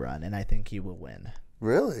he will run, and I think he will win.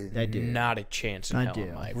 Really? I do. Not a chance in hell,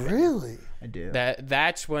 in my opinion. Really? I do.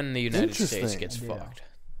 That's when the United States gets fucked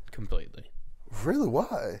completely. Really?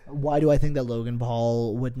 Why? Why do I think that Logan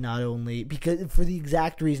Paul would not only... Because for the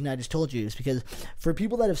exact reason I just told you. Is because for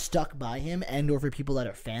people that have stuck by him and or for people that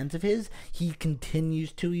are fans of his, he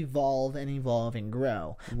continues to evolve and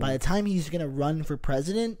grow. Mm-hmm. By the time he's going to run for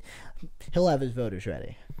president, he'll have his voters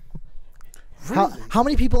ready. Really? How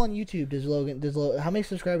many people on YouTube how many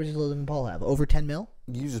subscribers does Logan Paul have? Over 10 mil?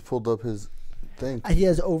 You just pulled up his thing. He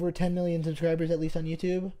has over 10 million subscribers at least on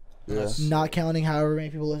YouTube. Yeah. Not counting however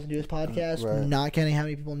many people listen to his podcast, right. Not counting how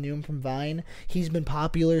many people knew him from Vine. He's been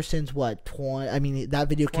popular since what? That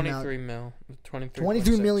video came out.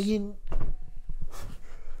 23 million.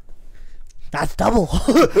 That's double.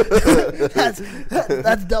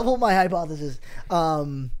 that's double my hypothesis.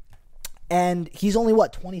 And he's only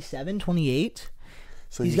what, 27, 28?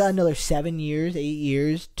 So he's got another 8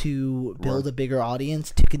 years to build a bigger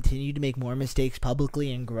audience, to continue to make more mistakes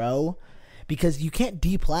publicly and grow. because you can't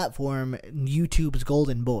deplatform YouTube's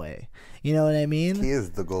golden boy. You know what I mean? He is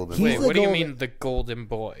the golden. He's Wait, the what do you golden- mean the golden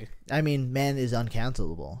boy? I mean, man is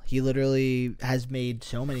uncancelable. He literally has made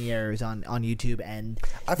so many errors on YouTube, and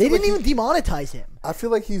I they feel didn't like even demonetize him. I feel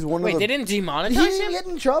like he's one Wait, of they the. didn't He demonetize didn't him? even get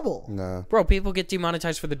in trouble. No, Bro, people get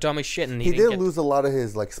demonetized for the dumbest shit, and he didn't did get lose a lot of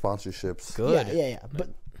his like sponsorships. good. Yeah. But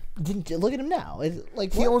didn't look at him now. It's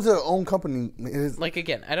like He what? owns his own company. Like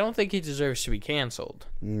again, I don't think he deserves to be canceled.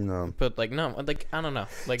 No. But like no, like I don't know.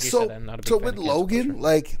 Like you So, said, I'm not a big so fan with of cancel Logan, culture.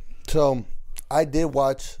 like, so I did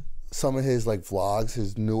watch some of his like vlogs,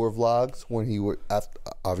 his newer vlogs when he were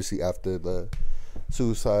obviously after the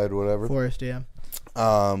suicide, or whatever. Forrest, yeah.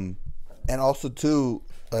 And also too,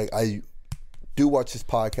 like I do watch his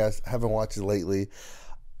podcast. Haven't watched it lately.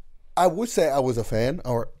 I would say I was a fan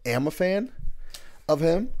or am a fan of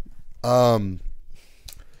him. I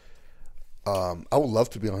would love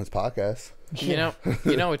to be on his podcast. you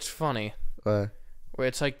know, it's funny. Where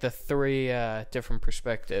it's like the three different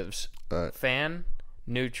perspectives: fan,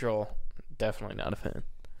 neutral, definitely not a fan.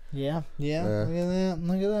 Yeah. Look at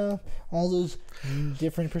that. All those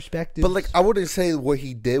different perspectives. But like, I wouldn't say what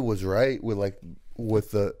he did was right with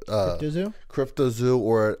the Crypto Zoo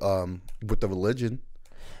or with the religion.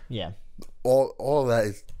 Yeah. All of that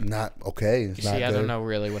is not okay. It's not See, I good. don't know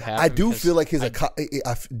really what happened. I do because feel like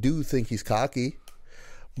I do think he's cocky.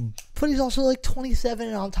 But he's also like 27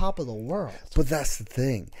 and on top of the world. But that's the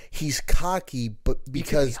thing. He's cocky, but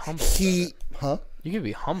because humble you can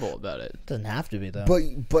be humble about it. Doesn't have to be though.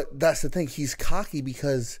 But that's the thing. He's cocky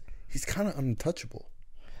because he's kind of untouchable.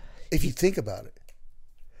 If you think about it.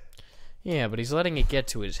 Yeah, but he's letting it get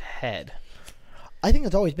to his head. I think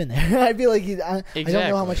it's always been there. I feel like I don't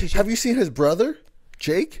know how much he should. Have you seen his brother,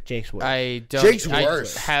 Jake? Jake's worse. I don't. Jake's I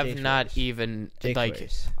worse. have Jake's not worse. even Jake's like.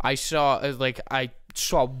 worse. I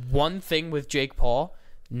saw one thing with Jake Paul.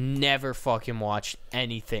 Never fucking watched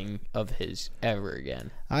anything of his ever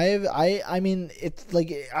again. I mean, it's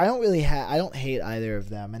like I don't hate either of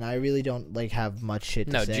them, and I really don't like have much shit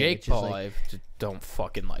to No, say. Jake It's just, Paul, like, I just don't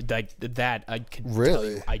fucking like that. I can tell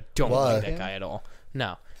Really? you, I don't Why? like that guy at all.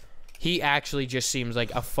 No, he actually just seems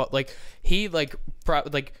like like he like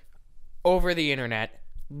over the internet,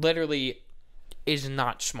 literally is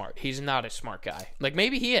not smart. He's not a smart guy. Like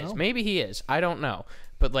maybe he is. Maybe he is. I don't know.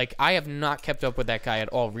 But like I have not kept up with that guy at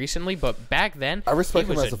all recently. But back then, I respect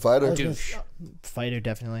he him was as a fighter. douche. fighter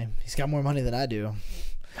definitely. He's got more money than I do.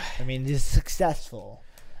 I mean, he's successful,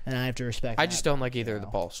 and I have to respect. I that, just don't like either of the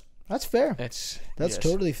know. Pauls. That's fair. That's That's yes.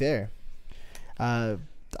 totally fair.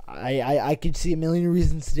 I could see a million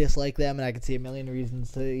reasons to dislike them, and I could see a million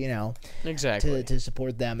reasons to exactly. to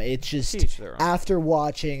support them. It's just Each their own. after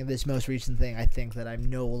watching this most recent thing, I think that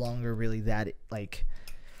I'm no longer really that like.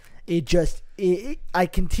 I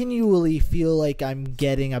continually feel like I'm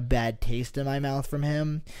getting a bad taste in my mouth from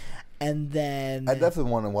him, and then I definitely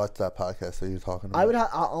want to watch that podcast that you're talking about.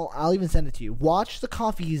 I'll even send it to you. Watch the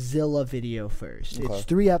CoffeeZilla video first. Okay. It's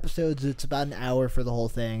 3 episodes. It's about an hour for the whole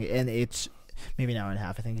thing, and it's maybe an hour and a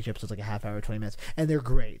half. I think each episode's like a half hour, 20 minutes, and they're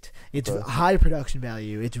great. It's high production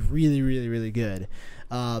value. It's really, really, really good.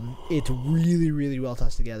 It's really, really well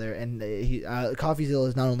tossed together, and CoffeeZilla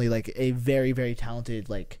is not only like a very, very talented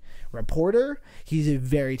like reporter, he's a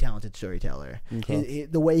very talented storyteller. Okay.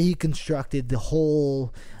 The way he constructed the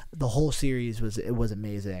whole series was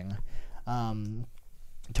amazing.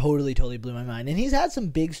 Totally blew my mind. And he's had some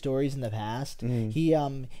big stories in the past. He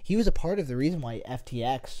was a part of the reason why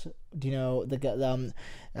FTX, do you know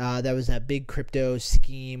that was that big crypto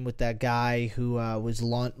scheme with that guy who was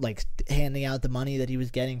handing out the money that he was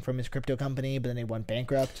getting from his crypto company, but then they went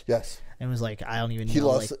bankrupt. Yes. And was like, I don't even know. He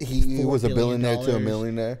lost. Like, He was a $4 billionaire billion. to a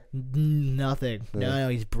millionaire. Nothing. Yeah. No,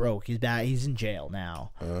 he's broke. He's bad. He's in jail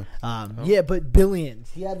now. Yeah, but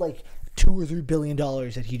billions. He had like $2 or $3 billion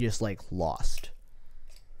that he just like lost.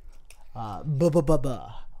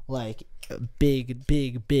 Like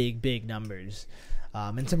big numbers.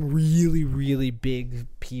 And some really, really big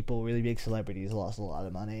people, really big celebrities lost a lot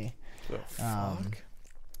of money.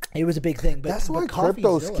 It was a big thing. But That's why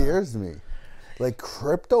crypto scares me. Like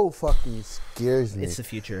crypto fucking scares me. It's the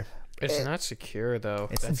future. It's not secure though.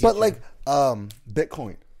 It's the But future. like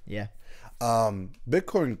Bitcoin. Yeah.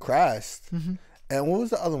 Bitcoin crashed. And what was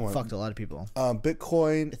the other one? Fucked a lot of people.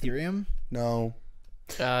 Bitcoin. Ethereum?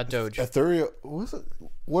 Doge. Ethereum. What was it?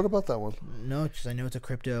 What about that one? No, just I know it's a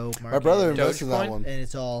crypto market. My brother invested in that Dogecoin? one. And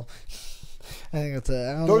it's all. I think it's a.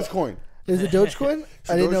 I don't know. Dogecoin. Is it Dogecoin?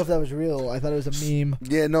 I didn't know Doge- if that was real. I thought it was a meme.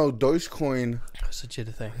 Yeah, no, Dogecoin. That's legit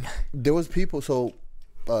a thing. There was people. So,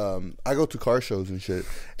 I go to car shows and shit,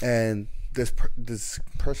 and this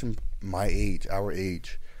person my age, our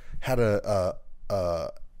age, had a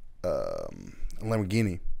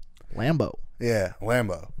Lamborghini. Lambo. Yeah,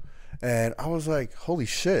 Lambo. And I was like, holy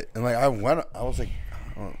shit. And like I was like,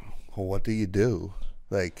 well, what do you do?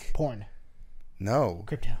 Like Porn. No.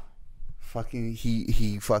 Crypto. Fucking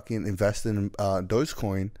he fucking invested in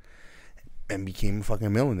Dogecoin and became a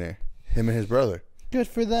fucking millionaire. Him and his brother. Good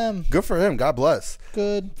for them. Good for him. God bless.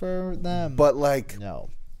 Good for them. But like no.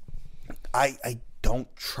 I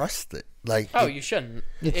don't trust it. Like you shouldn't.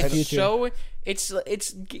 It's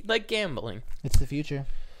like gambling. It's the future.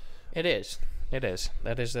 It is. That is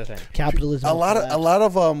the thing. Capitalism. A lot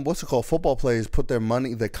of what's it called? Football players put their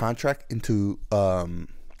money, their contract into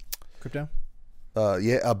crypto.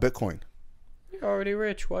 Bitcoin. You're already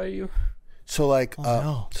rich. Why are you? So like,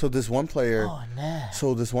 no. so this one player. Oh no.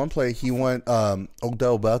 So this one player, he went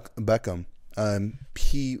Odell Beckham.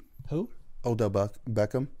 Who? Odell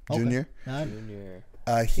Beckham Jr. Junior.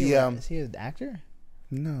 Is he an actor?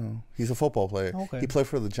 No, he's a football player. Okay. He played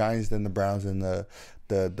for the Giants, then the Browns, and the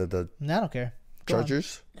No, I don't care. Go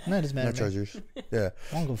Chargers. on. No, it doesn't matter. Not Chargers. Yeah.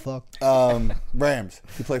 I don't give a fuck. Rams.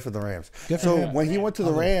 He played for the Rams. Good for So him. when he went to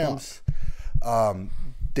the Rams,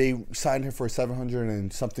 they signed him for $700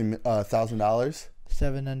 and something $1,000.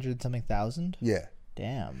 700 something thousand. Yeah.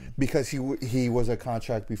 Damn. Because he was a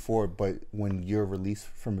contract before, but when you're released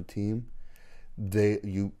from a team, they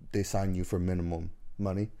sign you for minimum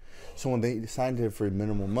money. So when they signed him for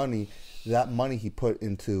minimum money, that money he put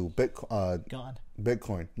into Gone.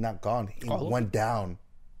 Bitcoin, not gone. He went down.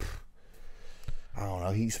 I don't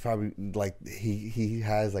know. He's probably like he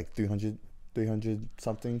has like 300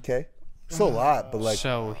 something K. Still a lot, but like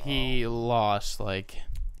So he lost like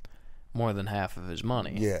more than half of his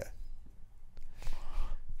money. yeah.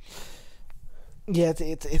 Yeah,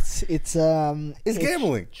 it's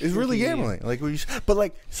gambling. It's really gambling. Like, but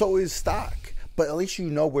like, so is stock. But at least you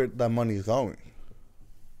know where the money's going.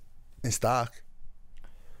 In stock.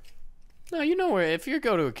 No, you know where. If you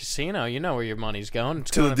go to a casino, you know where your money's going.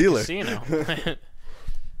 It's To going the to dealer. casino.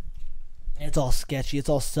 It's all sketchy. It's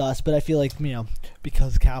all sus. But I feel like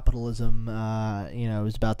because capitalism,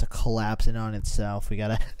 is about to collapse in on itself, we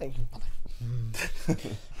gotta.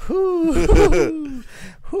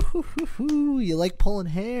 You like pulling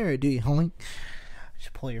hair, do you, homie?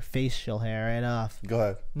 Just pull your facial hair right off. Go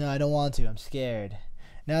ahead. No, I don't want to. I'm scared.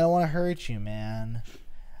 No, I don't want to hurt you, man.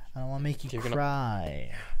 I don't want to make you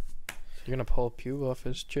cry. You're gonna pull a pube off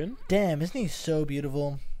his chin? Damn, isn't he so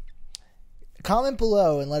beautiful? Comment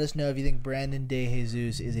below and let us know if you think Branden De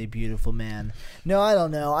Jesus is a beautiful man. No, I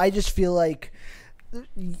don't know. I just feel like,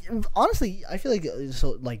 honestly, I feel like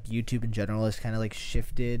YouTube in general has kind of like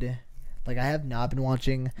shifted. Like I have not been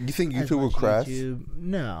watching. You think as YouTube will much crash?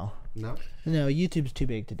 No, YouTube's too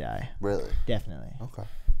big to die. Really? Definitely. Okay.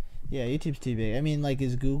 Yeah, YouTube's too big. I mean, like,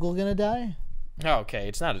 is Google gonna die? Oh, okay,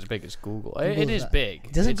 it's not as big as Google. It Google's is not-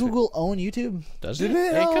 big. Doesn't It's- Google own YouTube? Does it?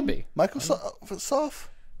 Didn't it? It could be. Microsoft.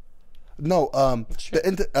 No.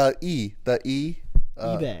 The E.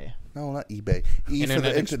 eBay. No, not eBay. E for Internet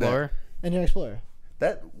the internet. Explorer. Internet Explorer.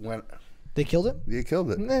 That went. They killed it? You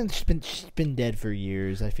killed it. It's been dead for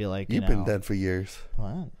years, I feel like. You've been dead for years.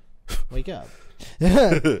 What? Wake up. I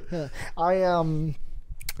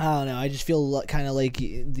don't know. I just feel kind of like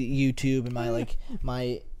the YouTube and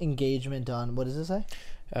my engagement on, what does it say?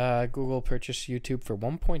 Google purchased YouTube for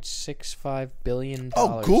 $1.65 billion.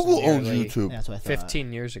 Oh, Google owns nearly YouTube. That's what I thought.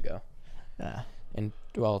 15 years ago. Yeah. And,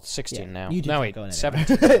 16 now. YouTube's No, not wait, going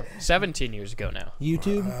 17. 17 years ago now.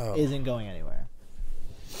 YouTube isn't going anywhere.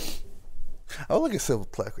 I would like a silver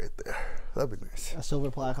plaque right there. That'd be nice. A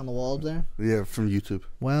silver plaque on the wall up there? Yeah, from YouTube.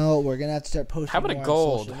 Well, we're going to have to start posting How about a more on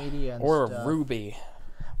gold social media and or stuff. a ruby?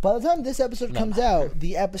 By the time this episode comes out,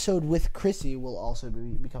 the episode with Chrissy will also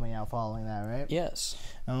be coming out following that, right? Yes.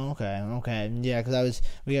 Oh, okay. Yeah, because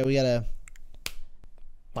we gotta.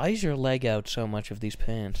 Why is your leg out so much of these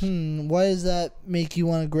pants? Why does that make you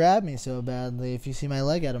want to grab me so badly if you see my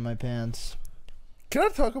leg out of my pants? Can I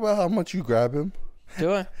talk about how much you grab him?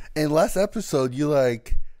 Do I? In last episode, you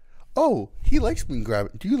like, oh, he likes me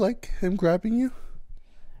grabbing. Do you like him grabbing you?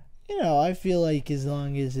 I feel like as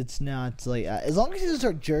long as it's not like, as long as he doesn't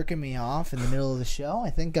start jerking me off in the middle of the show, I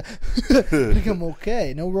think I'm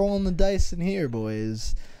okay. No rolling the dice in here,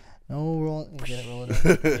 boys. No rolling. Get it, roll it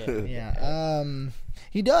up. Yeah.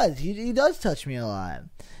 He does. He does touch me a lot.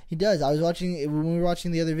 He does. I was watching when we were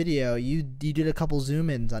watching the other video. You did a couple zoom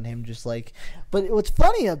ins on him, just like. But what's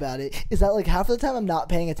funny about it is that like half of the time I'm not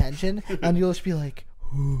paying attention, and you'll just be like,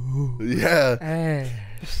 Yeah. hey.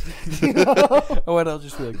 Oh, and I'll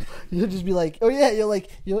just be like, You'll just be like, oh yeah, you're like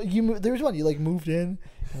you. There was one you like moved in.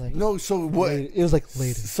 Like, No, so what? it was like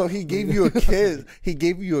later. So he gave you a kiss. He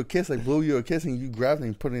gave you a kiss, like blew you a kiss, and you grabbed it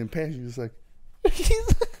and put it in pants. You was like,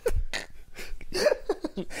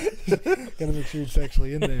 Gotta make sure it's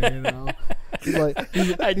actually in there, you know. He's like,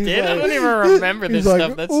 I don't even remember this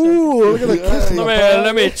stuff. That's ooh, look at the kiss.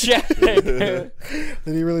 let me check.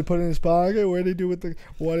 Did he really put it in his pocket? What did he do with it?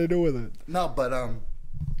 No, but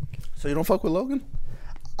so you don't fuck with Logan?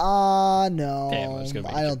 No. Damn, I was gonna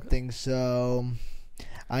I don't think so.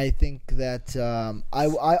 I think that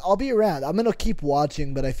I'll be around. I'm gonna keep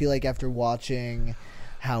watching, but I feel like after watching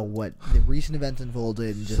how the recent events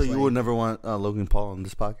unfolded, and just so you would never want Logan Paul on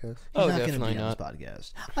this podcast? He's Oh, not definitely gonna be on this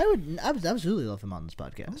podcast. I would absolutely love him on this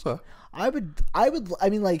podcast. Okay. I would. I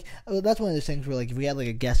mean, like, that's one of those things where, like, if we had like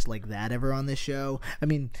a guest like that ever on this show, I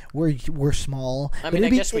mean, we're small. I mean, I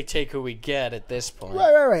guess we take who we get at this point.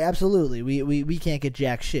 Right. Absolutely. We can't get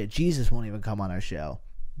jack shit. Jesus won't even come on our show.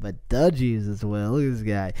 But the Jesus will. Look at this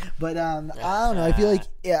guy. But I don't know. I feel like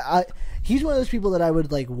he's one of those people that I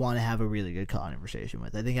would like want to have a really good conversation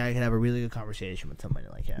with. I think I could have a really good conversation with somebody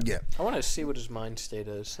like him. Yeah. I want to see what his mind state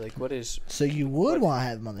is. Like, what is? So you would want to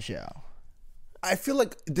have him on the show? I feel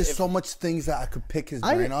like there's so much things that I could pick his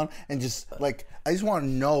brain on, and just like I just want to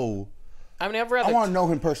know. I mean, I'd rather. I want to know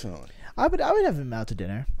him personally. I would have him out to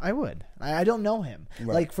dinner. I would. I don't know him.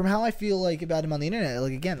 Right. Like, from how I feel like about him on the internet,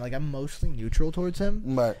 like, again, like, I'm mostly neutral towards him.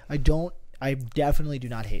 Right. I definitely do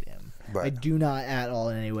not hate him. Right. I do not at all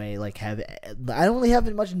in any way like have. I don't really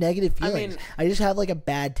have much negative feelings. I just have like a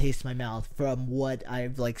bad taste in my mouth from what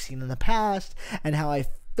I've like seen in the past and how I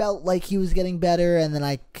felt like he was getting better, and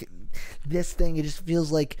then this thing, it just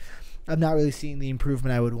feels like I'm not really seeing the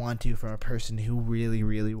improvement I would want to from a person who really,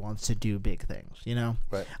 really wants to do big things. You know,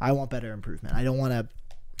 right? I want better improvement. I don't want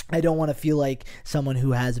to feel like someone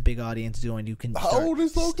who has a big audience can. How old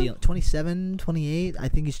is Logan? 27, 28. I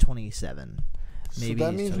think he's 27. Maybe so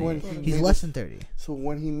that means when he's less than 30. So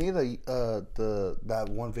when he made that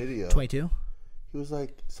one video, 22. He was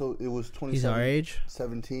like, so it was 27. He's our age.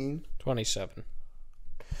 17. 27.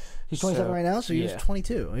 He's 27 right now, so he yeah. was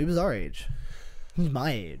 22. He was our age. He's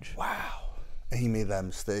my age. Wow. And he made that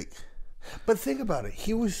mistake. But think about it.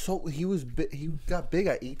 He got big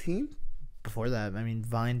at 18. Before that, I mean,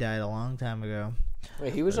 Vine died a long time ago.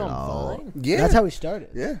 Wait, he was on Vine? Yeah. That's how he started.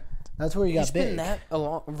 Yeah. That's where he got big. He's been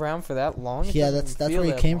around for that long? Yeah, that's where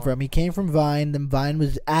he came from. He came from Vine. Then Vine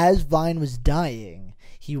was dying,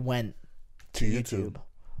 he went to YouTube.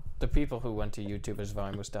 The people who went to YouTube as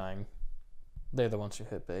Vine was dying, they're the ones who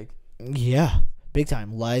hit big. Yeah, big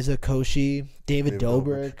time. Liza Koshy, David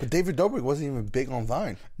Dobrik. But David Dobrik wasn't even big on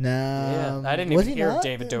Vine. No. Yeah, I didn't even hear of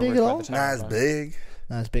David Dobrik by the time. Not as big.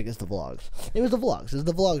 Not as big as the vlogs. It was the vlogs.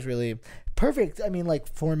 The vlogs really perfect. I mean, like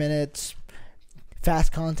 4 minutes,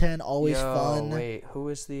 fast content, always fun. Wait, who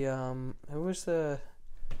was the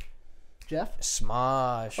Jeff?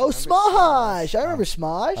 Smosh. Oh, Smosh! I remember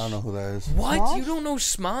Smosh. I don't know who that is. What? Smosh? You don't know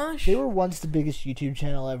Smosh? They were once the biggest YouTube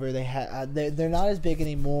channel ever. They had they're not as big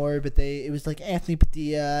anymore, but it was like Anthony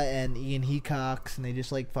Padilla and Ian Hecox, and they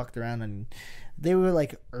just like fucked around, and they were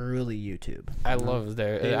like early YouTube. I love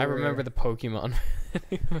I remember the Pokemon.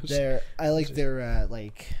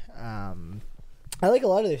 I like a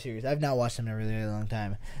lot of their series. I've not watched them in a really, really long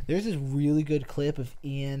time. There's this really good clip of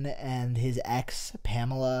Ian and his ex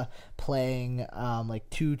Pamela playing like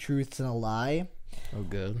Two Truths and a Lie. Oh,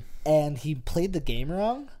 good. And he played the game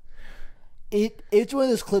wrong. It's one of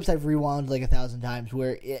those clips I've rewound like 1,000 times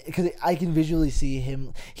where because I can visually see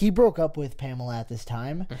him. He broke up with Pamela at this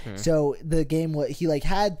time, so the game he like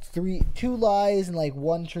had two lies and like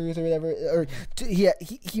one truth or whatever. Or he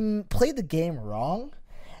played the game wrong,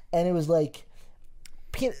 and it was like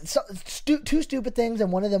two stupid things,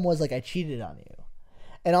 and one of them was like I cheated on you,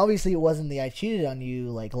 and obviously it wasn't the I cheated on you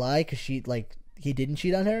like lie because he didn't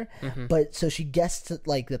cheat on her, but so she guessed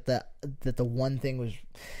like that the one thing was.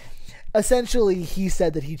 Essentially, he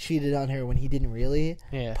said that he cheated on her when he didn't really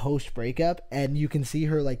post breakup, and you can see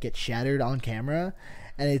her like get shattered on camera,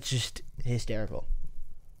 and it's just hysterical.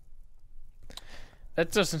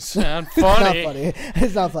 That doesn't sound funny. It's not funny.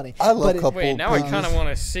 It's not funny. I love couple. Wait, now I kind of want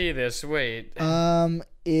to see this. Wait.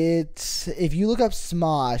 It's if you look up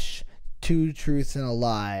Smosh, Two Truths and a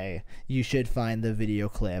Lie, you should find the video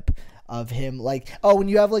clip of him like when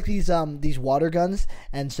you have like these water guns,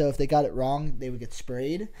 and so if they got it wrong they would get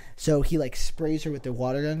sprayed, so he like sprays her with the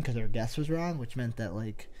water gun because her guess was wrong, which meant that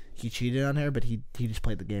like he cheated on her, but he just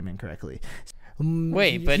played the game incorrectly.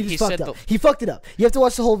 Wait, but he said he fucked it up. You have to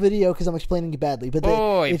watch the whole video because I'm explaining it badly.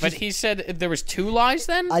 But he said there was two lies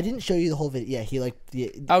then? I didn't show you the whole video. Yeah, he like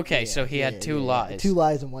so he had two lies. 2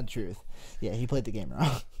 lies and 1 truth. Yeah, he played the game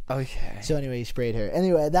wrong. Okay. So anyway, he sprayed her.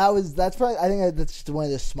 Anyway, that's probably I think that's just one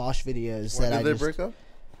of the Smosh videos When did they break up?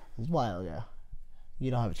 It was a while ago.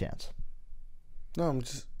 You don't have a chance. No, I'm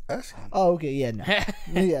just asking. Oh, okay, yeah, no.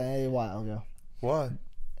 Yeah, a while ago. Why?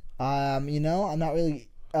 You know, I'm not really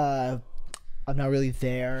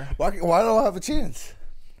there. Why don't I have a chance?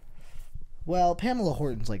 Well, Pamela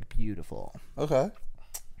Horton's like beautiful. Okay.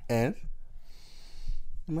 And?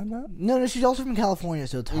 Am I not? No, she's also from California,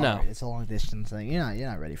 so it's hard. No. It's a long distance thing. You're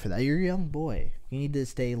not ready for that. You're a young boy. You need to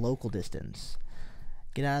stay local distance.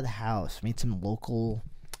 Get out of the house. Meet some local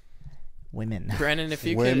women. Brandon, if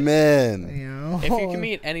you Women. You know? could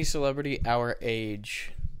meet any celebrity our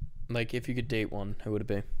age, like if you could date one, who would it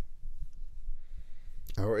be?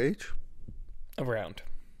 Our age? Around.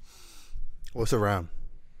 What's around?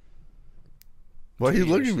 Why are you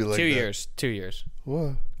looking at me like 2 that? years. 2 years.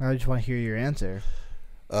 What? I just want to hear your answer.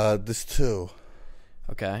 There's two.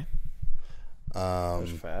 Okay. That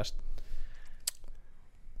was fast.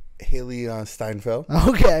 Haley Steinfeld.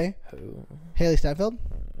 Okay. Who? Haley Steinfeld?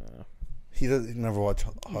 He never watched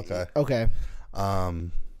Hawkeye. Okay.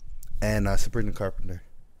 And Sabrina Carpenter.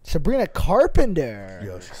 Sabrina Carpenter.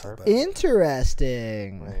 Yo, she's so bad.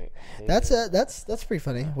 Interesting. Wait, That's pretty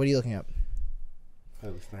funny. What are you looking up?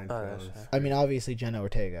 Haley Steinfeld. I mean, obviously Jenna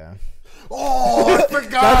Ortega. Oh, I forgot.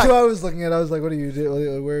 That's what I was looking at. I was like, "What are you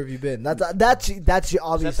doing? Where have you been?" That's obviously Is that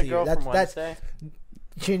the girl from that's Wednesday?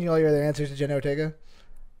 changing all your other answers to Jenna Ortega.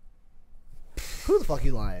 Who the fuck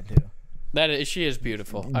you lying to? She is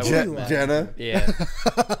beautiful. I will admit. Jenna. Yeah.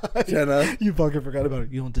 Jenna. You fucking forgot about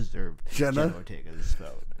it. You don't deserve Jenna. Ortega's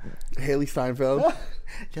vote. Haley Steinfeld.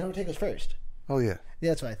 Jenna Ortega's first. Oh yeah. Yeah,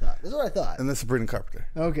 that's what I thought. That's what I thought. And then Sabrina Carpenter.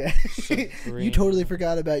 Okay. You totally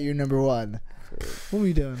forgot about your number one. What were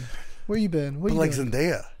you doing? Where you been? What But you like doing?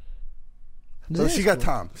 Zendaya. So Zendaya's she got cool.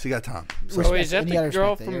 Tom. She got Tom. So Oh, is that and you gotta the girl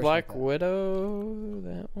respect that. from You Black respect that. Widow?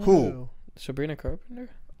 That one? who? Sabrina Carpenter?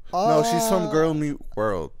 No, she's from Girl Meet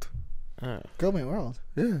World. Oh. Girl Meet World.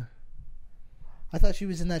 Yeah. I thought she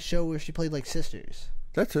was in that show where she played like sisters.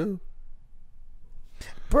 That too.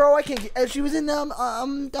 Bro, I can't get. She was in what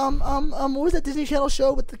was that Disney Channel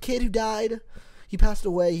show with the kid who died? He passed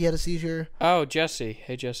away. He had a seizure. Oh, Jesse.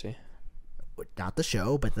 Hey, Jesse. Not the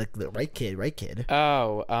show, but the right kid.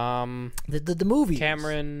 Oh, The movie.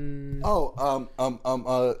 Cameron. Oh,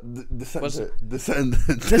 Was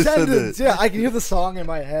Descendants. Yeah, I can hear the song in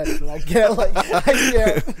my head, but I can't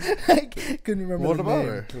I couldn't remember. What the about name.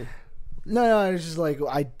 her? No, it was just like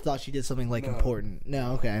I thought she did something like important.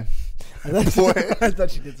 No, okay. I What? I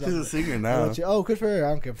thought she did She's something. a singer I now. thought oh, good for her. I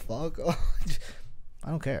don't give a fuck. I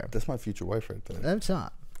don't care. That's my future wife right there. That's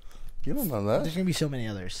not. You don't know that. There's gonna be so many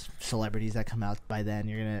other celebrities that come out by then.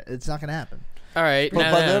 It's not gonna happen. All right,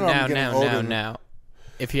 But by then I'm getting older. now.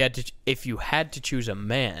 If you had to choose a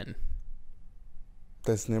man,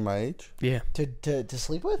 That's near my age. yeah, To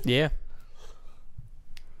sleep with? yeah.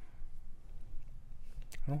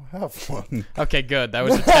 I don't have one. Okay, good. That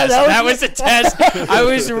was a test. That was a test. I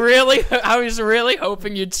was really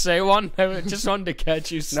hoping you'd say one. I just wanted to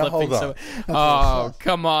catch you slipping. hold on. Oh,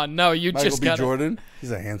 come on. No, you Michael just B. got. Jordan.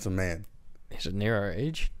 He's a handsome man. Is it near our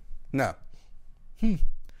age? No.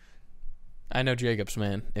 I know Jacob's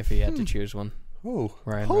man. If he had to choose one, Oh.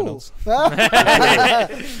 Ryan Who? Reynolds.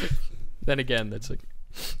 Then again, that's like,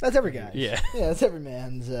 That's every guy. yeah. Yeah, that's every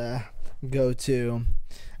man's go-to.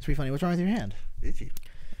 It's pretty funny. What's wrong with your hand? Itchy.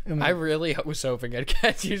 I really was hoping I'd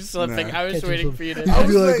catch you slipping. Nah. I was Catch you waiting slipping. for you to. I'd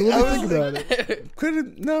be was like, like- let I me was think about it.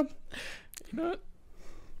 Couldn't. No. You know what?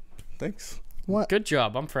 Thanks. What? Good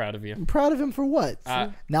job. I'm proud of you. I'm proud of him for what? Uh,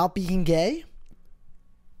 Not being gay?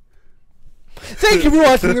 Thank you for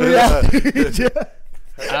watching the reality.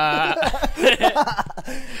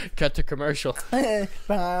 Cut to commercial. Hey,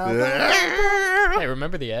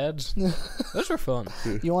 remember the ads? Those were fun.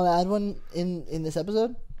 You want to add one in this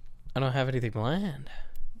episode? I don't have anything planned.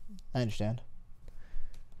 I understand.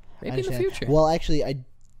 Maybe I in the understand. future. Well, actually, I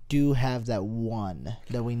do have that one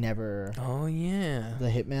that we never. Oh yeah. The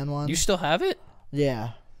Hitman one. You still have it?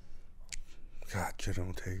 Yeah. God, you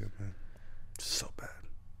don't take it, man. It's so bad.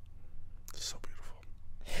 It's so beautiful.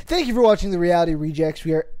 Thank you for watching the Reality Rejects.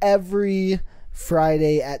 We are every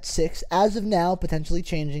Friday at 6. As of now, potentially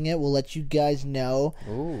changing it. We'll let you guys know.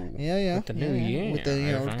 Ooh. Yeah. With the new year. With the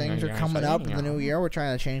things are Everything coming is up in the new exciting. year. We're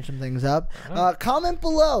trying to change some things up. Comment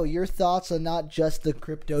below your thoughts on not just the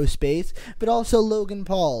crypto space, but also Logan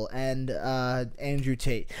Paul and Andrew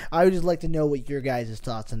Tate. I would just like to know what your guys'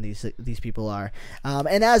 thoughts on these people are.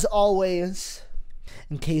 And as always,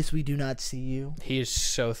 in case we do not see you, He is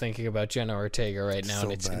so thinking about Jenna Ortega right now, So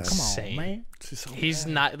and it's bad. come insane. on, man. She's so He's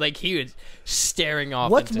bad. not like he was staring off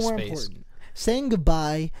What's into more space. important? Saying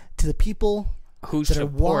goodbye to the people Who that are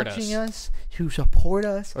support watching us, us, who support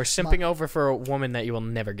us. or simping over for a woman that you will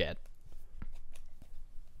never get.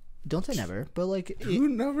 Don't say never, but like You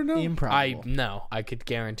never know. I improbable. know. I could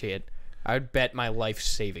guarantee it. I'd bet my life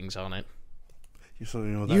savings on it. So you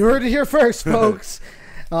know that You heard it here first, folks.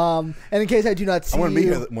 And in case I do not see I want to be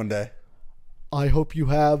you, here one day. I hope you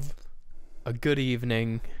have A good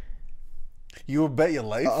evening. You would bet your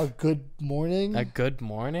life. a good morning. A good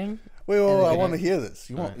morning. Wait, and I a- want to hear this.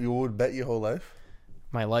 You Alright. You would bet your whole life?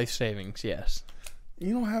 My life savings, yes.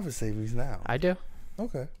 You don't have a savings now. I do.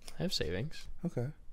 Okay. I have savings. Okay.